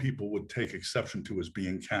some people would take exception to as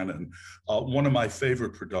being canon. One of my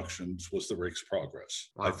favorite productions was The Rake's Progress.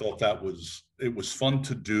 Wow. I thought it was fun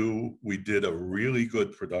to do. We did a really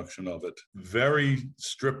good production of it, very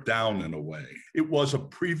stripped down in a way. It was a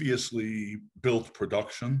previously built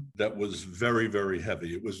production that was very, very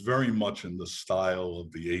heavy. It was very much in the style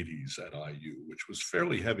of the 80s at IU, which was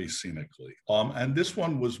fairly heavy scenically. And this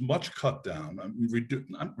one was much cut down,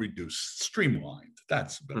 not reduced, streamlined.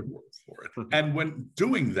 That's a better word for it. And when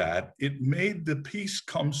doing that, it made the piece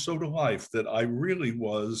come so to life that I really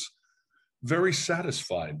was very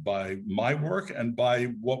satisfied by my work and by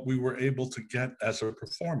what we were able to get as a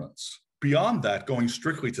performance. Beyond that, going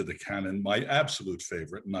strictly to the canon, my absolute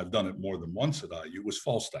favorite, and I've done it more than once at IU, was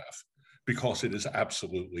Falstaff, because it is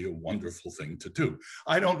absolutely a wonderful thing to do.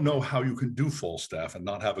 I don't know how you can do Falstaff and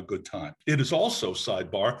not have a good time. It is also,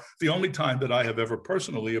 sidebar, the only time that I have ever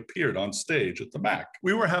personally appeared on stage at the MAC.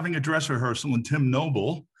 We were having a dress rehearsal and Tim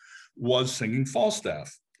Noble was singing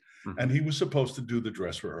Falstaff. And he was supposed to do the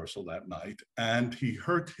dress rehearsal that night, and he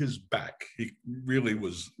hurt his back. He really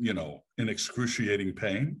was, in excruciating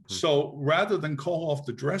pain. So rather than call off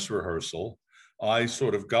the dress rehearsal, I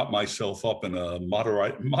sort of got myself up in a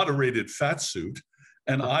moderated fat suit,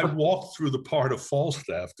 and I walked through the part of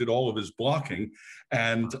Falstaff, did all of his blocking,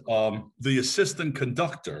 and the assistant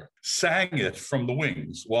conductor sang it from the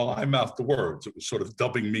wings while I mouthed the words. It was sort of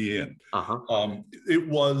dubbing me in. It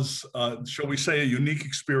was, shall we say, a unique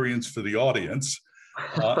experience for the audience.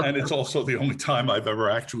 And it's also the only time I've ever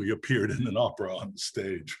actually appeared in an opera on the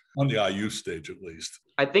stage, on the IU stage at least.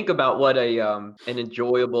 I think about what an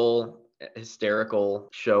enjoyable, hysterical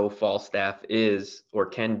show Falstaff is or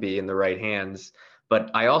can be in the right hands. But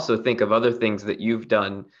I also think of other things that you've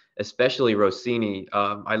done, especially Rossini.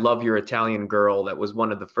 I love your Italian Girl. That was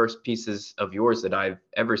one of the first pieces of yours that I've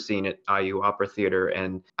ever seen at IU Opera Theater.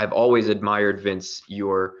 And I've always admired, Vince,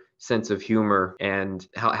 your sense of humor and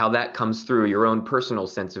how that comes through. Your own personal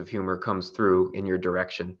sense of humor comes through in your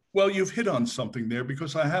direction. Well, you've hit on something there,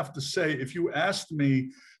 because I have to say, if you asked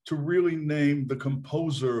me to really name the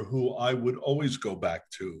composer who I would always go back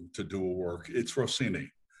to do a work, it's Rossini.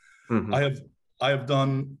 I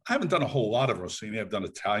haven't done a whole lot of Rossini. I've done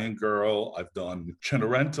Italian Girl, I've done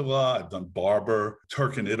Cenerentola, I've done Barber,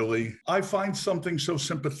 Turk in Italy. I find something so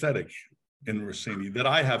sympathetic in Rossini that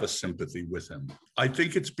I have a sympathy with him. I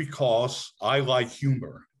think it's because I like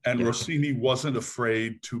humor. And Rossini wasn't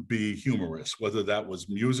afraid to be humorous, whether that was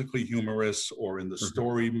musically humorous or in the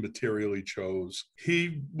story material he chose.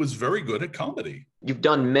 He was very good at comedy. You've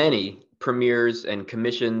done many premieres and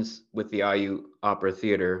commissions with the IU Opera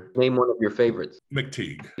Theater. Name one of your favorites.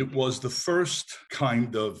 McTeague. It was the first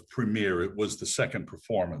kind of premiere. It was the second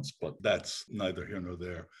performance, but that's neither here nor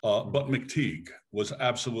there. But McTeague was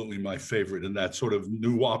absolutely my favorite in that sort of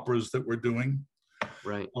new operas that we're doing.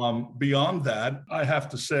 Right. Beyond that, I have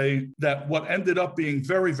to say that what ended up being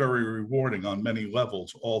very, very rewarding on many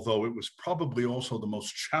levels, although it was probably also the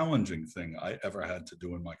most challenging thing I ever had to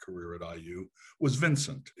do in my career at IU, was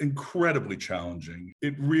Vincent. Incredibly challenging.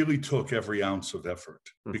 It really took every ounce of effort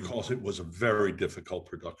because it was a very difficult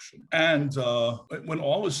production. And when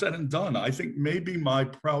all is said and done, I think maybe my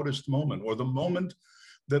proudest moment, or the moment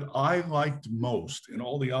that I liked most in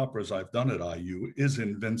all the operas I've done at IU, is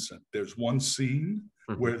in Vincent. There's one scene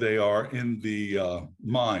where they are in the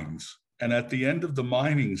mines. And at the end of the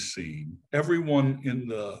mining scene, everyone in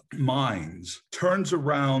the mines turns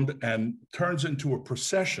around and turns into a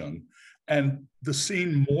procession. And the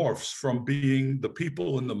scene morphs from being the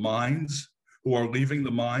people in the mines who are leaving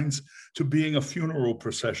the mines to being a funeral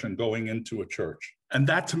procession going into a church. And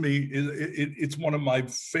that, to me, it's one of my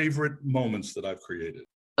favorite moments that I've created.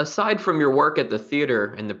 Aside from your work at the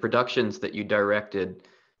theater and the productions that you directed,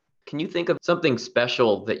 can you think of something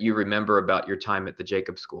special that you remember about your time at the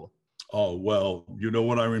Jacob School? Oh, well, you know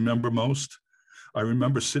what I remember most? I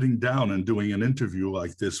remember sitting down and doing an interview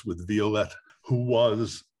like this with Violette, who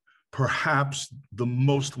was perhaps the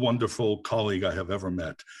most wonderful colleague I have ever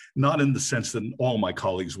met. Not in the sense that all my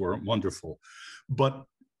colleagues weren't wonderful, but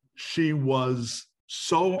she was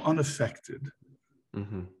so unaffected.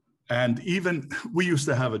 And even, we used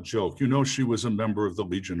to have a joke, she was a member of the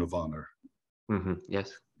Legion of Honor.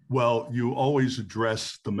 Yes. Well, you always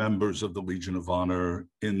address the members of the Legion of Honor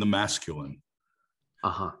in the masculine,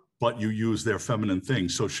 but you use their feminine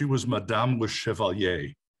things. So she was Madame le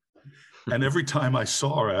Chevalier. And every time I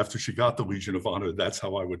saw her after she got the Legion of Honor, that's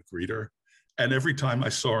how I would greet her. And every time I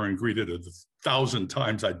saw her and greeted her, 1,000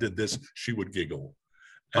 times I did this, she would giggle.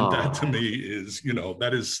 And that to me is,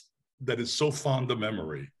 that is so fond a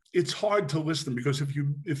memory. It's hard to listen because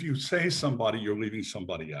if you say somebody, you're leaving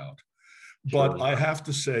somebody out. But I have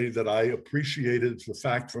to say that I appreciated the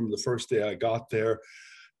fact from the first day I got there,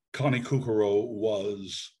 Connie Kukuro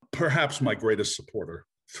was perhaps my greatest supporter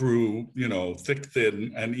through, thick,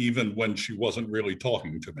 thin, and even when she wasn't really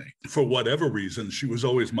talking to me. For whatever reason, she was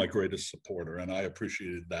always my greatest supporter, and I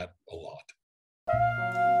appreciated that a lot.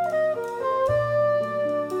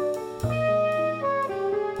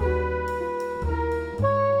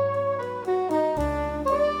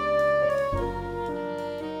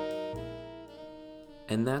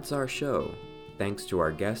 And that's our show. Thanks to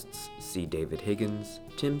our guests C. David Higgins,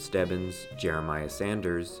 Tim Stebbins, Jeremiah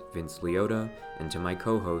Sanders, Vince Liotta, and to my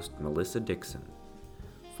co-host Melissa Dixon.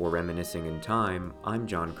 For Reminiscing in Time, I'm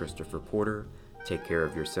John Christopher Porter. Take care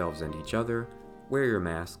of yourselves and each other, wear your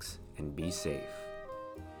masks, and be safe.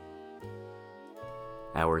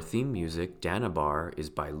 Our theme music, Danabar, is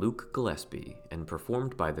by Luke Gillespie and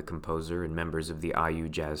performed by the composer and members of the IU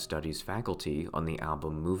Jazz Studies faculty on the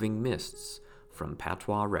album Moving Mists from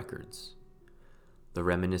Patois Records. The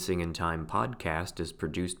Reminiscing in Time podcast is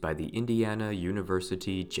produced by the Indiana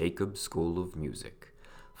University Jacobs School of Music.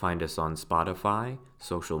 Find us on Spotify,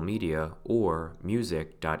 social media, or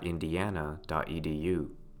music.indiana.edu.